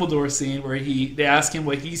show Dumbledore's scene where they ask him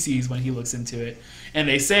what he sees when he looks into it, and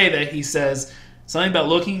they say that he says something about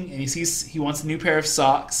looking, and he wants a new pair of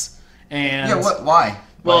socks. And Yeah, why?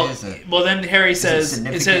 Well, Why is it? well, then Harry says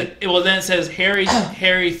significant? it says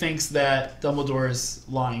Harry thinks that Dumbledore is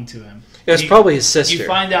lying to him. It was probably his sister. You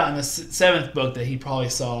find out in the 7th book that he probably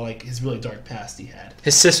saw like his really dark past he had,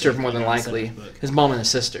 His sister, more than Yeah, likely. seventh book. His mom and his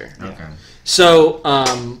sister. Okay. So,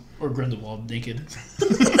 or Grindelwald naked.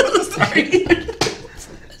 Sorry.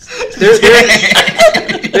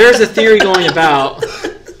 there's a theory going about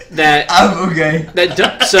that. Okay.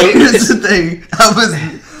 So Here's the thing.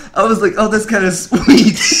 I was like, oh, that's kind of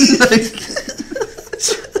sweet.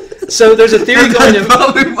 So there's a theory And going that's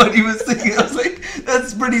about. probably what he was thinking. I was like,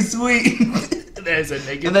 that's pretty sweet. And then I said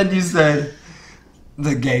naked. And then you said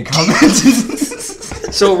the gay comment.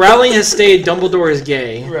 So Rowling has stated Dumbledore is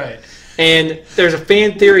gay, Right. And there's a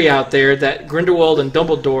fan theory out there that Grindelwald and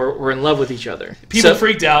Dumbledore were in love with each other. People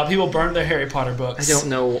freaked out. People burned their Harry Potter books. I don't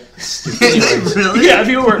know. Really? Yeah,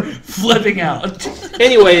 people were flipping out.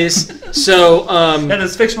 Anyways, so that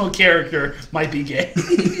this fictional character might be gay.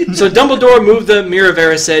 so Dumbledore moved the Mirror of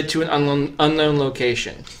Erised to an unknown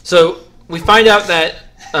location. So we find out that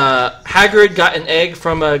Hagrid got an egg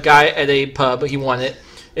from a guy at a pub. He won it.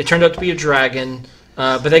 It turned out to be a dragon,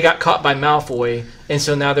 but they got caught by Malfoy, and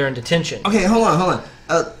so now they're in detention. Okay, hold on.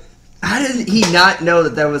 How did he not know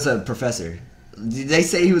that was a professor? Did they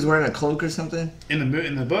say he was wearing a cloak or something? In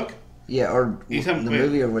the book? Yeah, or You talking, the wait,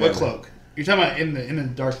 movie or whatever. What cloak? You're talking about in the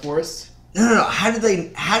Dark Forest? No. How did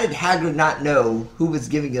Hagrid not know who was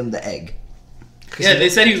giving him the egg? Yeah, they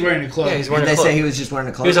said he was wearing a cloak. Yeah, he's wearing Did a they cloak. say he was just wearing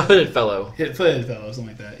a cloak? He was a hooded fellow. Footed fellow, something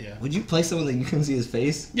like that. Yeah. Would you play someone that you couldn't see his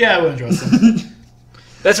face? Yeah, I wouldn't trust him.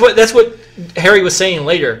 That's what Harry was saying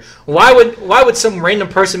later. Why would some random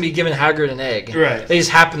person be giving Hagrid an egg? Right. They just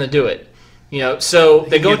happen to do it. So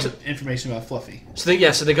they go into information about Fluffy. So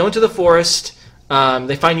they go into the forest.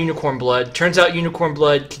 They find unicorn blood. Turns out unicorn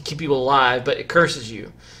blood can keep you alive, but it curses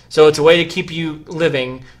you. So it's a way to keep you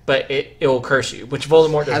living, but it will curse you, which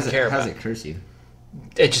Voldemort doesn't care about. How does it curse you?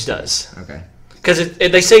 It just does. Okay. Because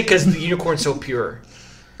they say because the unicorn's so pure.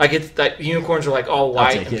 Like it's that unicorns are like all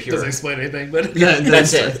white and pure. Doesn't explain anything, but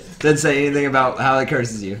That's it. Doesn't say anything about how it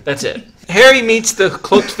curses you. That's it. Harry meets the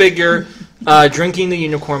cloaked figure drinking the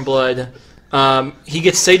unicorn blood. He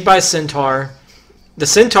gets saved by a centaur. The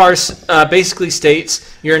centaur basically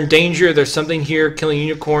states, you're in danger, there's something here killing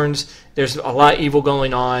unicorns, there's a lot of evil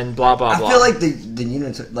going on, blah, blah, blah. I feel like the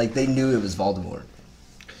units, like, they knew it was Voldemort.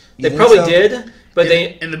 You They think probably so? did, but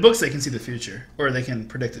in the books they can see the future, or they can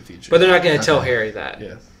predict the future. but they're not going to tell Harry that.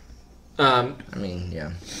 Yeah. I mean,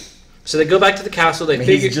 yeah. So they go back to the castle, they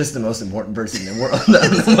figure... He's just the most important person in the world. I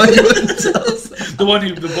don't know why you wouldn't tell us that.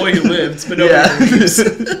 The boy who lived, but nobody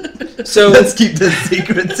knows. So let's keep this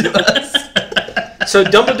secret to us. So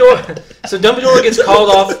Dumbledore gets called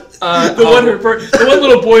off. The one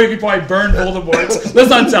little boy who could probably burn Voldemort. Let's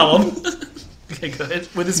not tell him. Okay, go ahead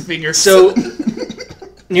with his finger. So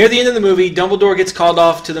near the end of the movie, Dumbledore gets called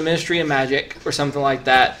off to the Ministry of Magic or something like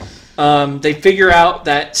that. They figure out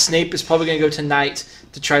that Snape is probably going to go tonight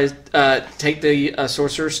to try to take the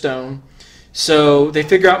Sorcerer's Stone. So they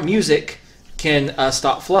figure out music can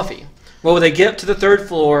stop Fluffy. Well, they get up to the third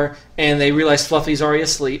floor and they realize Fluffy's already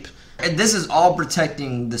asleep. And this is all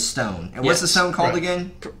protecting the stone. And what's the stone called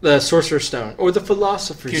again? The Sorcerer's Stone. Or the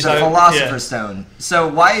Philosopher's The Stone. Philosopher's Stone. So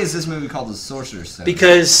why is this movie called the Sorcerer's Stone?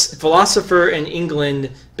 Because philosopher in England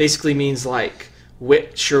basically means like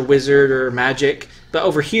witch or wizard or magic. But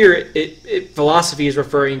over here, philosophy is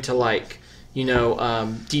referring to like,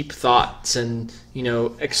 deep thoughts and,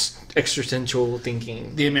 existential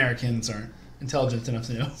thinking. The Americans aren't intelligent enough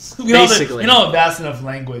to know. We Basically. don't have vast enough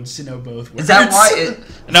language to know both words. Is that why?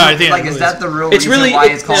 No, I think is that the real It's reason really- why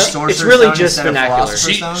it- it's called no, Sorcerer's it's really Stone just instead of vernacular.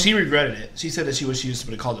 Philosopher's Stone? She regretted it. She said that she wished she used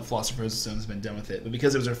to have called it Philosopher's Stone. Has been done with it, but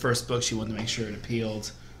because it was her first book, she wanted to make sure it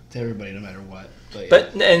appealed to everybody, no matter what.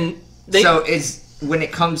 But, yeah. So when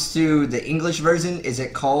it comes to the English version, is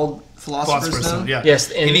it called Philosopher's Stone? Yeah.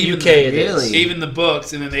 Yes, in And the even UK it is. really? even the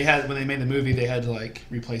books, and then when they made the movie, they had to like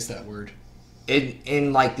replace that word.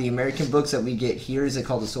 In like the American books that we get here, is it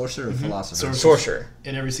called the Sorcerer or Philosopher? Sorcerer.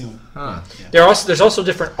 In every single. Huh. Yeah. There's also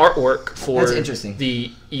different artwork for That's interesting.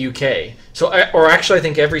 the UK. So, or actually, I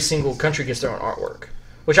think every single country gets their own artwork,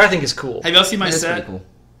 which I think is cool. Have y'all seen my That's set? pretty cool.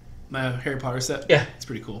 My Harry Potter set? Yeah. It's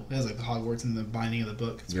pretty cool. It has like the Hogwarts and the binding of the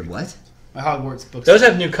book. It's Your pretty what? cool. My Hogwarts books. Those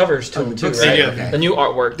have new covers to Oh, them the too, books, right? they do. Okay. The new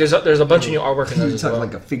artwork. There's a bunch of new artwork in You're those as talking well.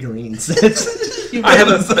 like a figurine set. I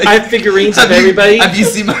have figurines of Have you- everybody. Have you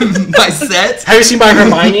seen my set? Have you seen my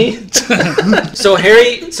Hermione? So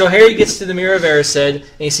Harry gets to the Mirror of Erised and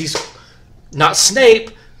he sees not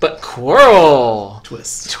Snape but Quirrell.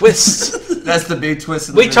 Twist. That's the big twist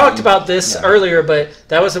of the We movie. talked about this Yeah. earlier, but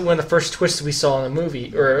that wasn't one of the first twists we saw in a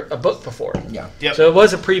movie or a book before. Yeah. Yep. So it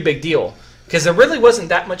was a pretty big deal because there really wasn't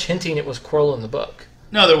that much hinting it was Quirrell in the book.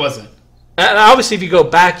 No, there wasn't. And obviously, if you go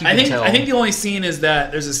back, you can tell. I think the only scene is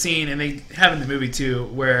that there's a scene, and they have in the movie too,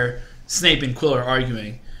 where Snape and Quill are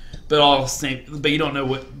arguing, but you don't know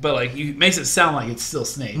what. But like, it makes it sound like it's still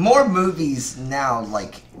Snape. More movies now,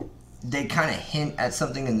 like, they kind of hint at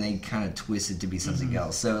something and they kind of twist it to be something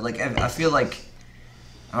else. So, like, I feel like,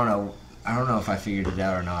 I don't know if I figured it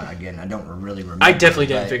out or not. Again, I don't really remember. I definitely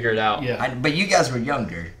didn't but figure it out. Yeah. but you guys were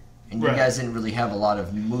younger, and you Right. guys didn't really have a lot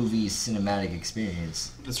of movie cinematic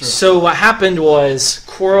experience. That's right. So what happened was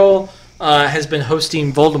Quirrell has been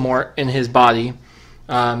hosting Voldemort in his body.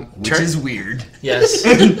 Which is weird. Yes.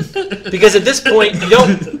 Because at this point, you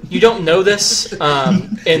don't... You don't know this in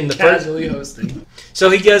the first. Casually hosting. So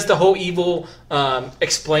he does the whole evil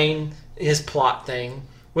explain his plot thing,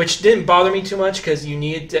 which didn't bother me too much because you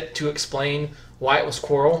needed to explain why it was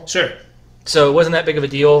Quirrell. Sure. So it wasn't that big of a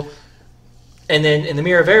deal. And then in the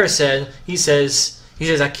Mirror of Erised, he says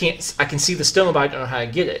I can see the stone, but I don't know how to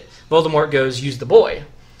get it. Voldemort goes, use the boy.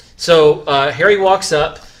 So Harry walks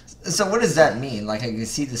up. So what does that mean? Like, I can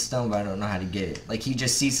see the stone, but I don't know how to get it. Like, he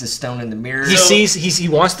just sees the stone in the mirror. He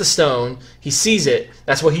wants the stone. He sees it.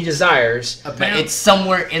 That's what he desires. But it's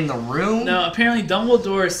somewhere in the room? No, apparently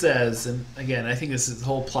Dumbledore says, and again, I think this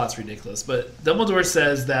whole plot's ridiculous, but Dumbledore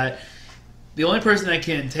says that the only person that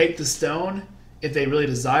can take the stone, if they really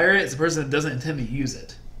desire it, is the person that doesn't intend to use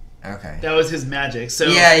it. Okay. That was his magic. So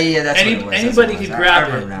yeah, that's what it was. Anybody could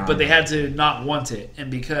grab I it, but they had to not want it,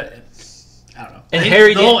 and because I don't know. And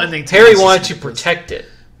Harry wanted to protect it.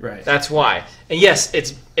 Right. That's why. And yes,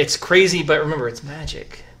 it's crazy, but remember, it's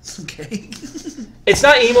magic. Okay. It's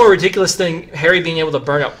not any more ridiculous than Harry being able to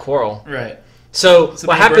burn up Quirrell. Right. So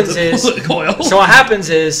what happens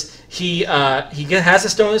is he has a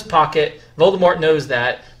stone in his pocket. Voldemort knows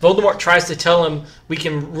that. Voldemort tries to tell him we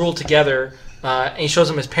can rule together, and he shows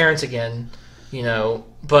him his parents again. You know,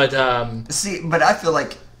 but but I feel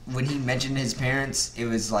like when he mentioned his parents, it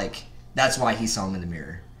was like that's why he saw him in the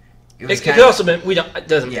mirror. It could also been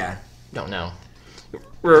don't know.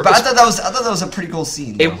 But I thought that was a pretty cool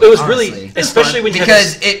scene. It was honestly. Really, especially when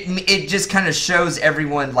because it just kind of shows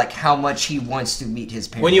everyone like how much he wants to meet his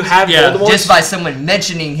parents. When you have Voldemort, just by someone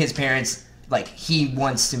mentioning his parents, like he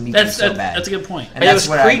wants to meet them so bad. That's a good point. And that's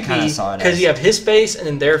what I kind of saw it as. Because you have his face and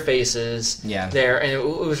then their faces there, and it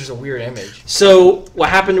was just a weird image. So what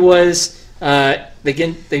happened was they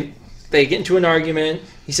get into an argument.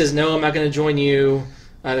 He says, "No, I'm not going to join you."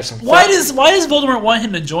 There's some. Why does Voldemort want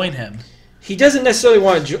him to join him? He doesn't necessarily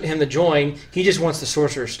want him to join. He just wants the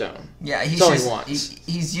Sorcerer's Stone. Yeah, that's all he wants.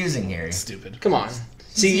 He's using Harry. Stupid. Come on.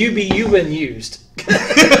 See, you've been used. You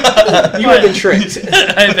have been tricked.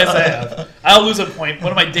 I guess I have. I'll lose a point.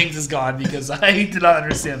 One of my dings is gone because I did not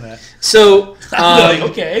understand that. So,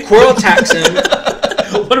 okay. Quirrell attacks him.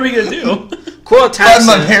 What are we going to do? Quirrell attacks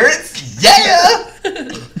my parents? Yeah!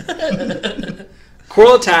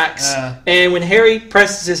 Quirrell attacks, and when Harry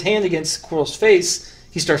presses his hand against Quirrell's face,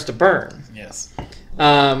 he starts to burn. Yes.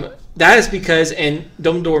 That is because, and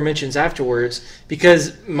Dumbledore mentions afterwards,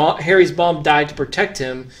 because Harry's mom died to protect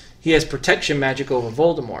him, he has protection magic over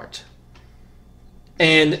Voldemort.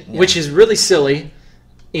 And which is really silly.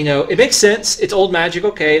 You know, it makes sense. It's old magic,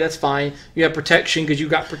 okay, that's fine. You have protection because you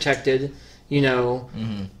got protected, you know.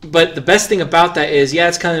 Mm-hmm. But the best thing about that is,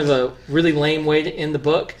 it's kind of a really lame way to end the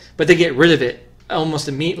book, but they get rid of it almost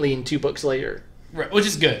immediately in 2 books later. Right, which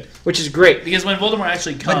is good. Which is great. Because when Voldemort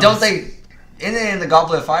actually comes... But don't they... Isn't it in the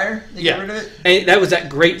Goblet of Fire? They get rid of it? And that was that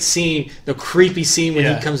great scene, the creepy scene when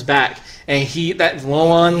he comes back. And he has his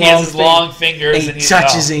long fingers and he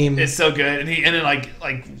touches him. It's so good. And then like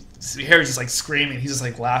Harry's just like screaming. He's just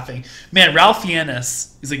like laughing. Man, Ralph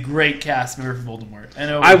Fiennes is a great cast member for Voldemort. I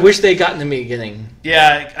know. I wish they'd gotten to me beginning.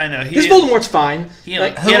 Yeah, I know. Because Voldemort's fine. He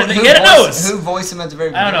had a nose. Who voiced him at the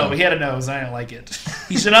very beginning? I don't know, but he had a nose. I didn't like it.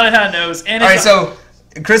 He should not have had a nose. And all right, so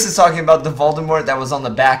Chris is talking about the Voldemort that was on the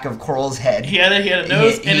back of Quirrell's head. He had a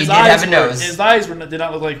nose, and his eyes did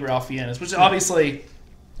not look like Ralph Fiennes, which obviously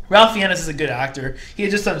Ralph Fiennes is a good actor. He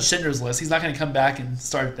had just done Schindler's List. He's not going to come back and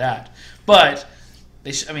start that. But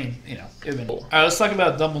it would have been cool. All right, let's talk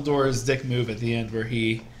about Dumbledore's dick move at the end, where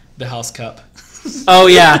the house cup. Oh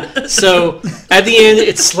yeah. So at the end,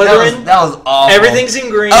 it's Slytherin. That was awful. Everything's in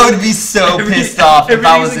green. I would be so pissed off if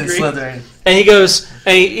I was in Slytherin. And he goes,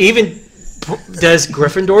 and he even does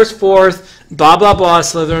Gryffindor's 4th, blah, blah, blah,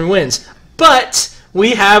 Slytherin wins. But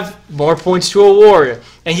we have more points to award.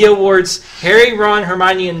 And he awards Harry, Ron,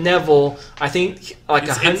 Hermione, and Neville, I think, like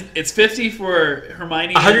it's 50 for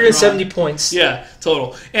Hermione. 170 points. Yeah,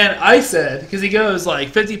 total. And I said, because he goes like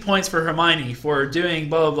 50 points for Hermione for doing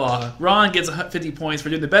blah, blah, blah. Ron gets 50 points for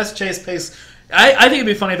doing the best chase pace. I think it'd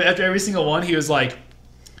be funny if after every single one he was like,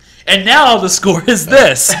 and now the score is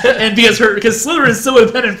this. And because Slytherin still would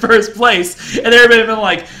have been in first place, and everybody would have been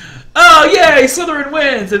like, oh, yay, Slytherin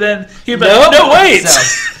wins. And then he'd be like, no, wait.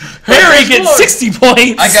 Harry gets 60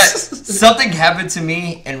 points. Something happened to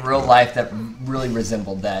me in real life that really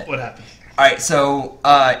resembled that. What happened? All right, so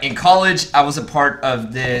in college, I was a part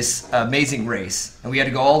of this amazing race. And we had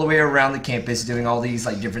to go all the way around the campus doing all these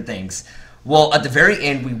like different things. Well, at the very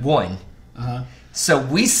end, we won. Uh-huh. So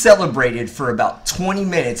we celebrated for about 20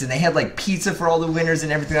 minutes, and they had like pizza for all the winners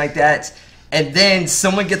and everything like that. And then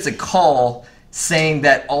someone gets a call saying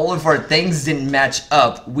that all of our things didn't match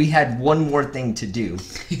up. We had one more thing to do.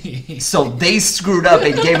 So they screwed up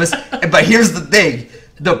and gave us... But here's the thing.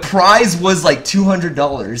 The prize was like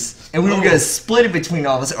 $200. And we were going to split it between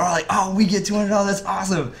all of us. We're like, oh, we get $200. That's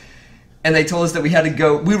awesome. And they told us that we had to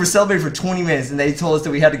go... We were celebrating for 20 minutes, and they told us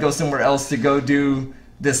that we had to go somewhere else to go do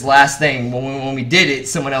this last thing. When we did it,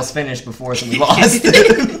 someone else finished before us, and we lost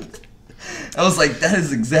it. I was like, that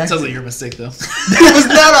is exactly... Sounds like your mistake, though. It was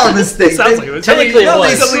not our mistake. It sounds like it was. Technically, it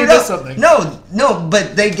was. Somebody did something. No,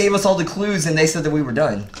 but they gave us all the clues, and they said that we were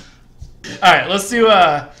done. All right, let's do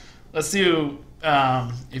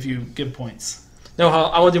if you give points. No,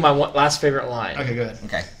 I want to do my last favorite line. Okay, good.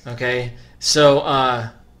 Okay. So,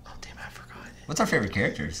 oh damn, I forgot it. What's our favorite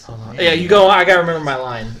characters? Hold on. Yeah, you go. I gotta remember my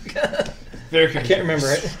line. Very I can't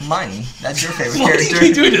remember it. Hermione. That's your favorite Why character. are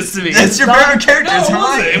you doing this to me? That's your favorite character. No, It's it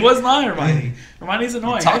Hermione. wasn't. It was not Hermione. Hermione's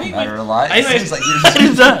annoying. You're talking about her a lot. It seems like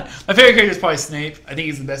It's not. My favorite character is probably Snape. I think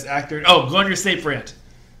he's the best actor. Oh, go on your Snape rant.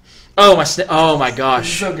 Oh my It's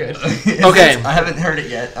gosh. so good. Okay. I haven't heard it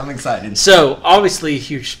yet. I'm excited. So obviously,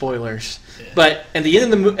 huge spoilers. But at the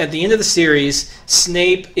end of the series,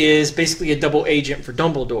 Snape is basically a double agent for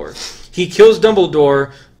Dumbledore. He kills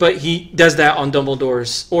Dumbledore, but he does that on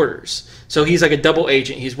Dumbledore's orders. So he's like a double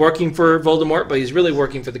agent. He's working for Voldemort, but he's really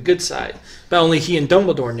working for the good side. But only he and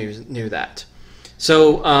Dumbledore knew that.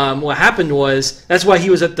 So what happened was that's why he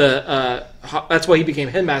was at the that's why he became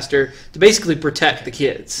headmaster, to basically protect the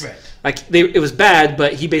kids. Right. Like it was bad,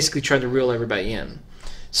 but he basically tried to reel everybody in.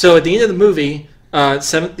 So at the end of the movie,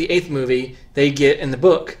 the eighth movie, they get in the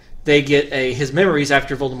book, they get his memories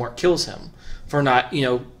after Voldemort kills him for not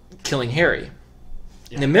killing Harry.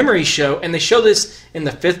 Yeah. And the memories show, and they show this in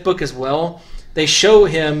the fifth book as well. They show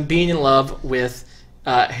him being in love with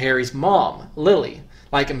Harry's mom, Lily,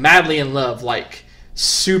 like madly in love, like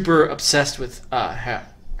super obsessed with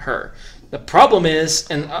her. The problem is,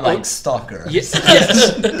 and like stalker. Yes,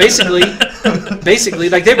 basically,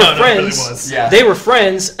 like they were friends. It really was. Yeah. They were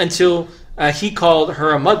friends until he called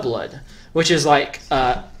her a mudblood, which is like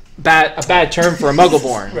a bad term for a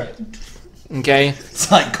Muggle-born. Right. Okay.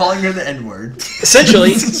 It's like calling her the N-word.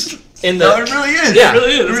 Essentially, in the No, it really is. Yeah.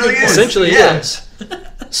 It really is. essentially it Yeah. is.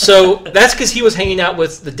 So that's because he was hanging out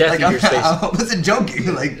with the Death Like, Eaters. I wasn't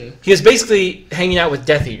joking. Like, He was basically hanging out with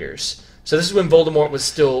Death Eaters. So this is when Voldemort was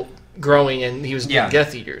still growing and he was doing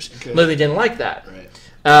Death Eaters. Okay. Lily didn't like that.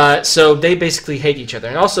 Right. So they basically hate each other.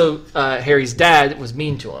 And also Harry's dad was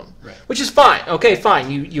mean to him. Right. Which is fine. Okay,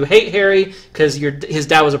 fine. You hate Harry because his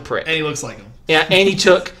dad was a prick. And he looks like him. Yeah, and he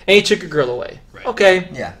took a girl away. Right. Okay.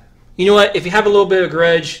 yeah. You know what? If you have a little bit of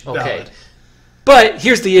grudge, okay. Valid. But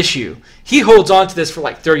here's the issue. He holds on to this for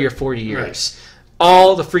like 30 or 40 years. Right.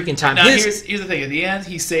 All the freaking time. Now, here's the thing. At the end,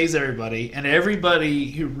 he saves everybody, and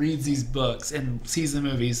everybody who reads these books and sees the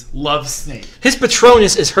movies loves Snape. His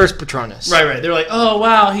Patronus is her Patronus. Right. They're like, oh,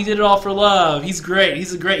 wow, he did it all for love. He's great.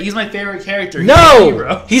 He's my favorite character. He's No! a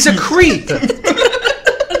hero. He's a creep.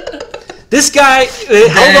 This guy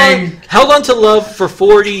held on to love for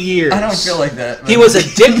 40 years. I don't feel like that. He was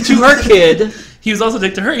a dick to her kid. He was also a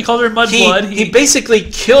dick to her. He called her mudblood. He basically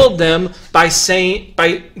killed them by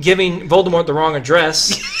giving Voldemort the wrong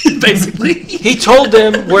address. basically. He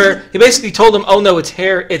basically told them, "Oh no, it's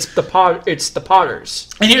the Potters."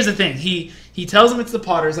 And here's the thing. He tells them it's the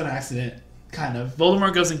Potters on accident, kind of.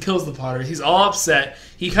 Voldemort goes and kills the Potters. He's all upset.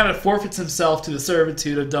 He kind of forfeits himself to the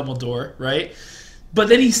servitude of Dumbledore, right? But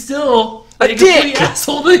then he's still a complete dick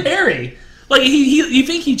asshole to Harry. Like you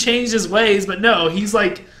think he changed his ways, but no, he's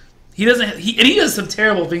like he doesn't. He does some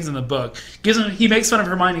terrible things in the book. He makes fun of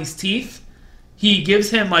Hermione's teeth. He gives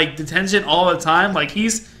him like detention all the time. Like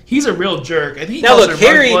he's a real jerk. I think he calls her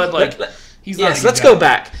Harry. mudblood, like he's not. Yes, let's go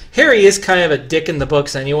back. Harry is kind of a dick in the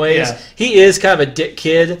books, anyways. Yeah. He is kind of a dick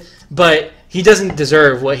kid, but he doesn't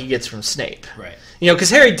deserve what he gets from Snape. Right.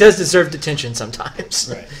 Because Harry does deserve detention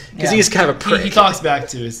sometimes. Right. Because he's kind of a prick. He talks back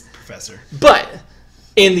to his professor. But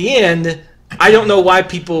in the end, I don't know why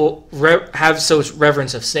people have such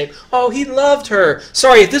reverence of Snape. Oh, he loved her.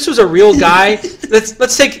 Sorry, if this was a real guy,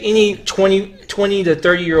 let's take any 20 to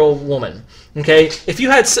 30-year-old woman. Okay, if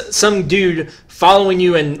you had some dude following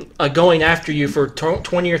you and going after you for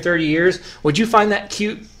 20 or 30 years, would you find that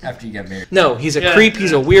cute? After you get married. No, he's a creep.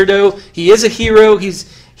 He's a weirdo. He is a hero.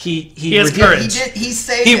 He has courage.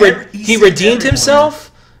 He redeemed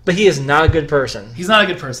himself, but he is not a good person. He's not a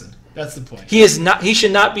good person. That's the point. He is not. He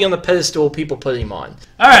should not be on the pedestal people put him on.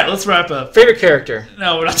 All right, let's wrap up. Favorite character?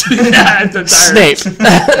 No, we're not doing that. I'm tired. Snape.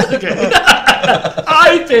 Okay.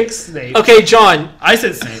 I picked Snape. Okay, John. I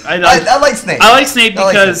said Snape. I like Snape. I like Snape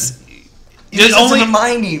because He's only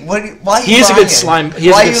Hermione. Why? He is a good slime. He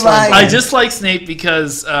is a good slime. I just like Snape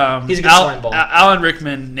because he's a good slime ball. Alan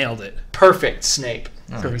Rickman nailed it. Perfect Snape.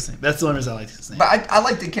 Perfect Snape. That's the only reason I like Snape. But I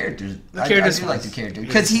like the characters. I do like the character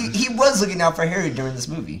because he was looking out for Harry during this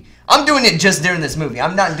movie. I'm doing it just during this movie.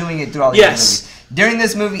 I'm not doing it throughout the movie. During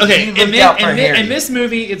this movie, he looked out for Harry. In this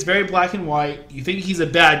movie, it's very black and white. You think he's a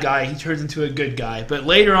bad guy, he turns into a good guy. But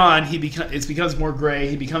later on, it becomes more gray.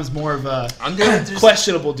 He becomes more of a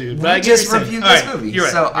questionable dude. But I just reviewed this movie, you're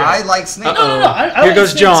right, so I like Snape. No. Here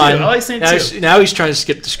goes John. I like Snape too. Now he's trying to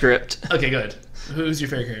skip the script. Okay, good. Who's your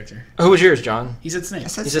favorite character? Who was yours, John? He said Snape. I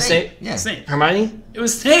said He said Snape? Yeah. Snape. Hermione? It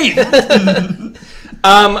was Snape.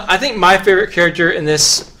 I think my favorite character in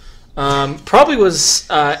this probably was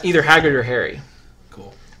either Hagrid or Harry.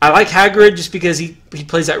 Cool. I like Hagrid just because he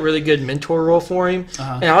plays that really good mentor role for him.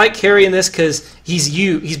 And I like Harry in this because he's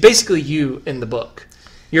you. He's basically you in the book.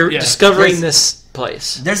 You're discovering this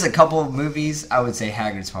place. There's a couple of movies I would say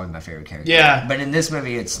Hagrid's probably my favorite character. Yeah. But in this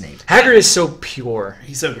movie, it's Snape. Hagrid is so pure.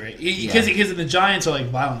 He's so great. Because the Giants are like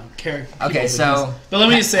violent characters. Okay, so... But let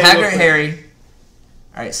me just say... Hagrid, Harry.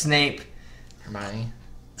 Alright, Snape. Hermione.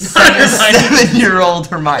 7-year-old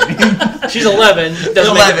Hermione. She's 11.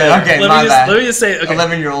 11, okay, my bad. Let me just say... Okay,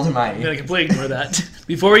 11-year-old Hermione. I'm going to completely ignore that.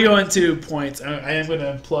 Before we go into points, I am going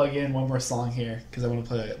to plug in one more song here because I want to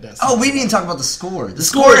play that song. Oh, we didn't talk about the score. The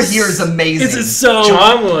score here is amazing. It's so...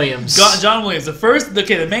 John Williams. John Williams.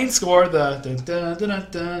 The main score,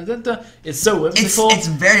 it's so whimsical. It's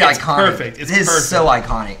very iconic. Perfect. It's perfect. So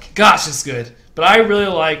iconic. Gosh, it's good. But I really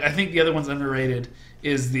like... I think the other one's underrated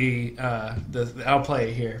is the I'll play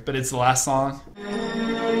it here, but it's the last song.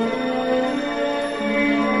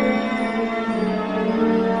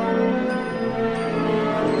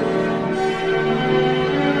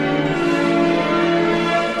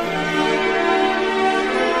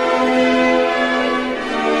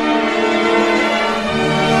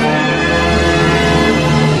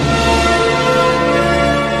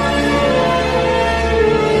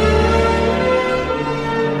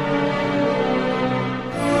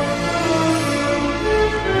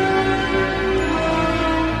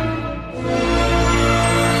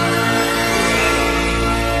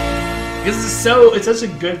 It's such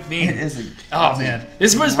a good theme. It is. Man,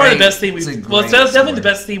 this is probably the best theme we've. Well, it's definitely the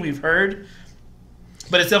best theme we've heard,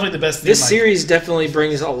 but it's definitely the best theme. This series definitely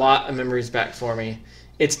brings a lot of memories back for me.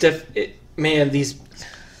 I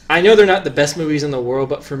know they're not the best movies in the world,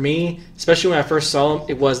 but for me, especially when I first saw them,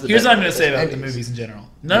 it was the best. Here's what I'm going to say about the movies in general.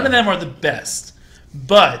 None of them are the best,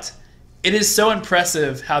 but it is so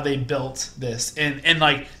impressive how they built this, and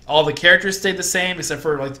like all the characters stayed the same except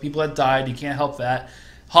for like the people that died. You can't help that.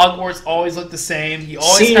 Hogwarts always looked the same. The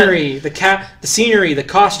scenery, the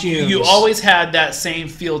costumes. You always had that same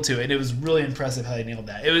feel to it. It was really impressive how they nailed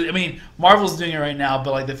that. Marvel's doing it right now,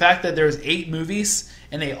 but like the fact that there's 8 movies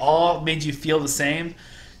and they all made you feel the same.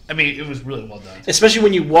 It was really well done. Especially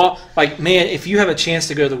when you walk, like, man, if you have a chance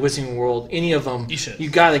to go to the Wizarding World, any of them, you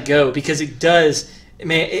got to go because it does,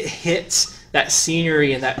 man, it hits that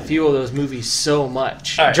scenery and that feel of those movies so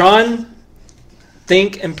much. Right. John,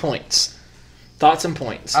 think and points. Thoughts and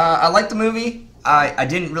points. I like the movie. I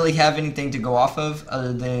didn't really have anything to go off of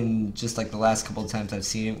other than just like the last couple of times I've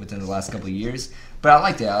seen it within the last couple of years. But I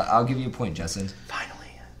liked it. I'll give you a point, Justin.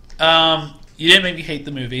 Finally. You didn't make me hate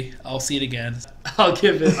the movie. I'll see it again. I'll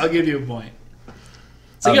give you a point.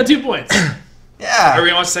 So you got 2 points. Yeah. Are we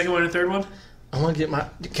gonna watch the second one and third one? I want to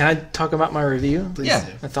get Can I talk about my review? Please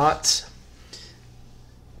do. My thoughts.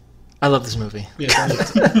 I love this movie. We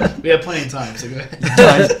have plenty of time, so go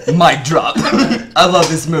ahead. Mic drop. I love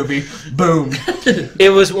this movie. Boom.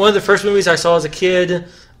 It was one of the first movies I saw as a kid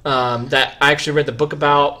that I actually read the book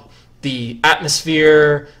about. The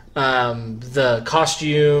atmosphere, the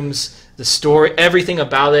costumes, the story, everything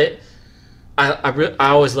about it. I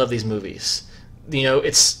always love these movies.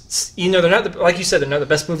 It's they're not like you said, they're not the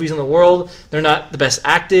best movies in the world. They're not the best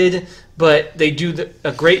acted, but they do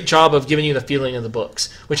a great job of giving you the feeling of the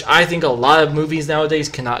books, which I think a lot of movies nowadays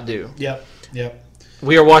cannot do. Yep.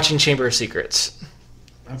 We are watching Chamber of Secrets.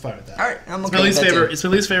 I'm fine with that. All right, I'm okay with that too. It's my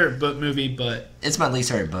least favorite book movie, but it's my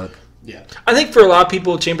least favorite book. Yeah, I think for a lot of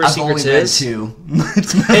people, Chamber of Secrets is. I've only read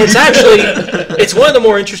 2. And it's one of the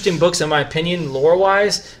more interesting books in my opinion,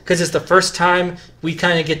 lore-wise, because it's the first time we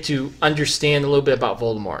kind of get to understand a little bit about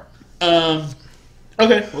Voldemort.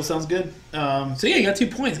 Okay, well, sounds good. So yeah, you got 2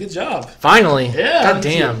 points. Good job. Finally. Yeah. God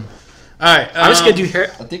damn. All right. I'm just gonna do Harry.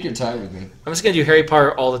 I think you're tied with me. I'm just gonna do Harry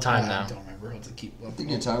Potter all the time now. I don't remember. I'll have to keep. I think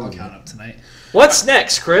you're tied with me. I'll count up tonight. What's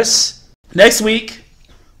next, Chris? Next week,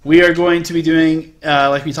 we are going to be doing,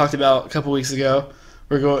 like we talked about a couple weeks ago,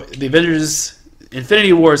 the Avengers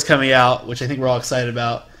Infinity War is coming out, which I think we're all excited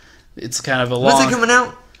about. It's kind of a When's long... it coming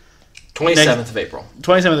out? 27th of April.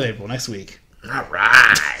 27th of April, next week. All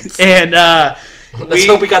right. And Let's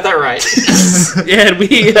hope we got that right. and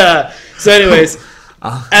we... so anyways,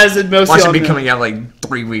 as in most Watch y'all it be know- coming out like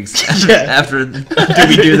 3 weeks Yeah. after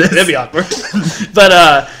we do this. That'd be awkward.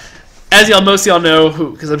 But as most of y'all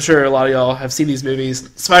know, because I'm sure a lot of y'all have seen these movies,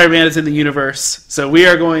 Spider-Man is in the universe. So we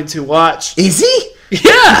are going to watch... Is he?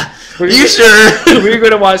 Yeah! You sure? We're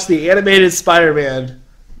going to watch the animated Spider-Man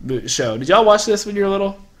show. Did y'all watch this when you were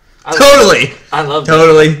little? Totally. I love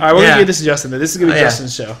Totally. All right, we're going to give this to Justin. This is going to be Yeah.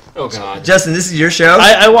 Justin's show. Oh, God. Justin, this is your show?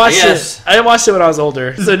 I watched Yes. it. I watched it when I was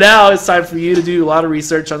older. So now it's time for you to do a lot of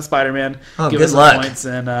research on Spider-Man. Oh, give good us some luck. points.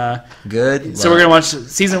 And, Good. so we're going to watch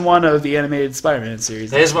season 1 of the animated Spider-Man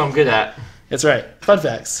series. That is what I'm good at. That's right. Fun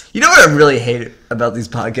facts. You know what I really hate about these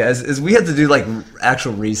podcasts is we have to do like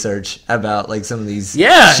actual research about like some of these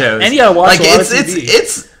shows. And you gotta watch like a lot of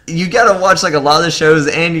it's TV. you gotta watch like a lot of the shows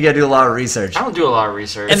and you gotta do a lot of research. I don't do a lot of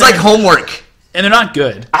research. It's like homework. And they're not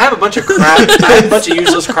good. I have a bunch of crap. I have a bunch of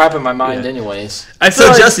useless crap in my mind, anyways. I feel So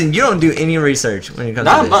like, Justin, you don't do any research when it comes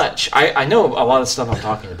to Not this. much. I know a lot of stuff I'm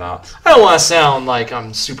talking about. I don't want to sound like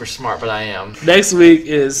I'm super smart, but I am. next week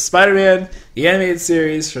is Spider-Man, the animated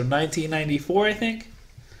series from 1994, I think.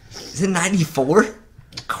 Is it 94?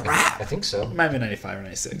 Crap. I think so. It might be 95 or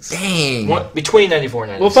 96. Dang. What, between 94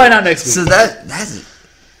 and 96. We'll find out next week. So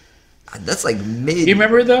that's like mid. Do you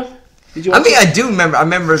remember it, though? Did you watch I mean, it? I do remember. I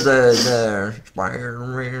remember the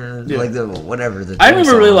Spider-Man, Yeah. like the whatever. The I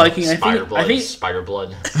remember really liking. Spider blood. I Spider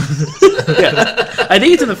blood.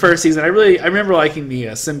 think it's in the first season. I remember liking the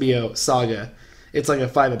symbiote saga. It's like a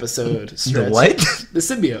 5-episode stretch. The what? The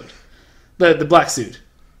symbiote, the black suit.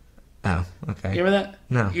 Oh, okay. You remember that?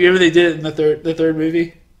 No. You remember they did it in the third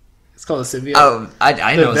movie? It's called a symbiote. Oh, I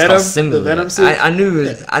The know it's Venom- called Symbiote. the Venom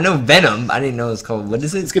suit? I know Venom. I didn't know it's called. What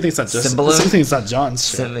is it? It's a good thing it's not just. Symbiote? It's a good thing it's not John's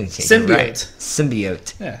show. Symbiote. Right.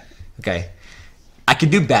 Symbiote. Yeah. Okay. I could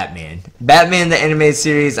do Batman. Batman the animated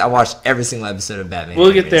series. I watched every single episode of Batman. We'll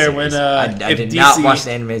the get there animated when, series. I if did DC not watch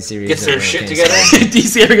the animated series. Gets their when it shit came to together. Spider-Man. If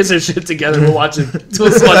DC ever gets their shit together, we'll watch it. We'll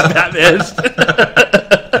watch Batman.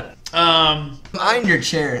 Behind your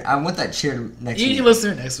chair. I want that chair next to You you. can listen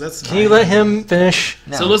to it next. That's Can you let him finish?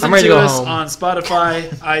 No. So listen I'm ready to to go us home. on Spotify,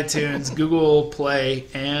 iTunes, Google Play,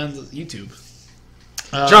 and YouTube.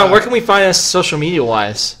 John, where can we find us social media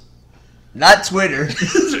wise? Not Twitter.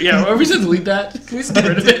 Yeah, are we just delete that? Can we just get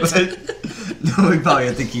rid of it? No, we probably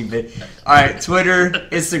have to keep it. All right, Twitter,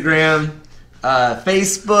 Instagram,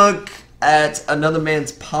 Facebook at Another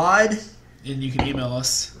Man's Pod. And you can email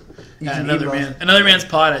us You at can email-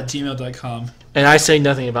 anothermanspod@gmail.com. And I say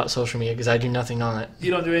nothing about social media because I do nothing on it. You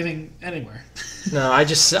don't do anything anywhere No, I'm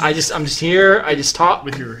just here. I just talk.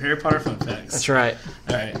 with your Harry Potter fun facts. That's right.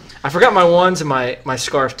 All right. I forgot my wands and my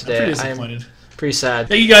scarf I'm today. pretty I am disappointed. pretty sad.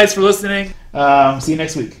 Thank you guys for listening. See you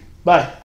next week. Bye.